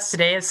broadcast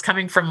today is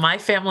coming from my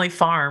family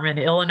farm in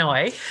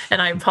Illinois.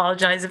 And I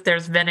apologize if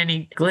there's been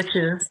any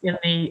glitches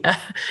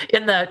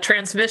in the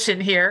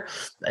transmission here.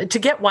 To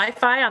get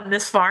Wi-Fi on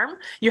this farm,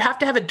 you have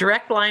to have a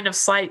direct line of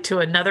sight to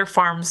another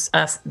farm's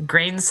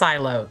grain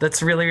silo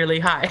that's really, really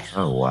high.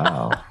 Oh,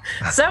 wow.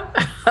 So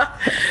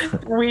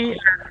we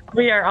are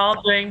We are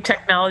all doing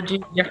technology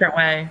a different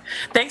way.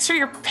 Thanks for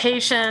your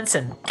patience,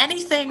 and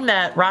anything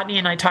that Rodney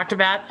and I talked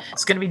about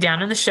is going to be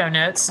down in the show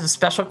notes, some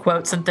special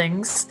quotes and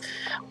things.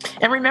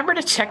 And remember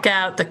to check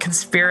out the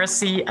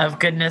Conspiracy of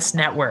Goodness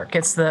Network.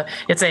 It's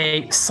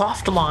a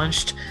soft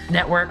launched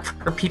network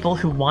for people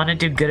who want to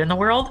do good in the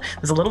world.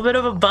 There's a little bit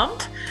of a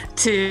bump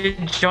to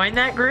join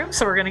that group,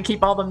 so we're going to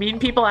keep all the mean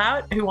people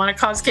out who want to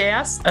cause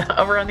chaos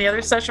over on the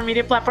other social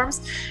media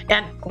platforms.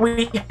 And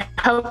we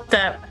hope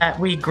that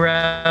we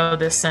grow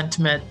this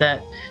sentiment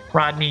that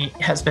Rodney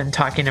has been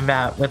talking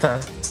about with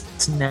us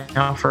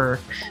now for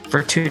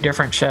 2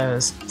 different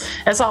shows.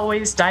 As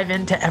always, dive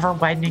into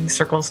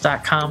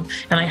everwideningscircles.com,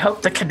 and I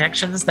hope the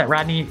connections that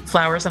Rodney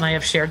Flowers and I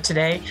have shared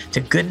today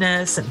to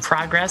goodness and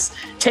progress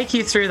take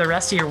you through the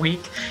rest of your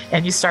week,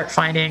 and you start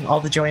finding all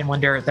the joy and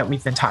wonder that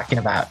we've been talking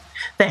about.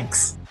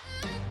 Thanks.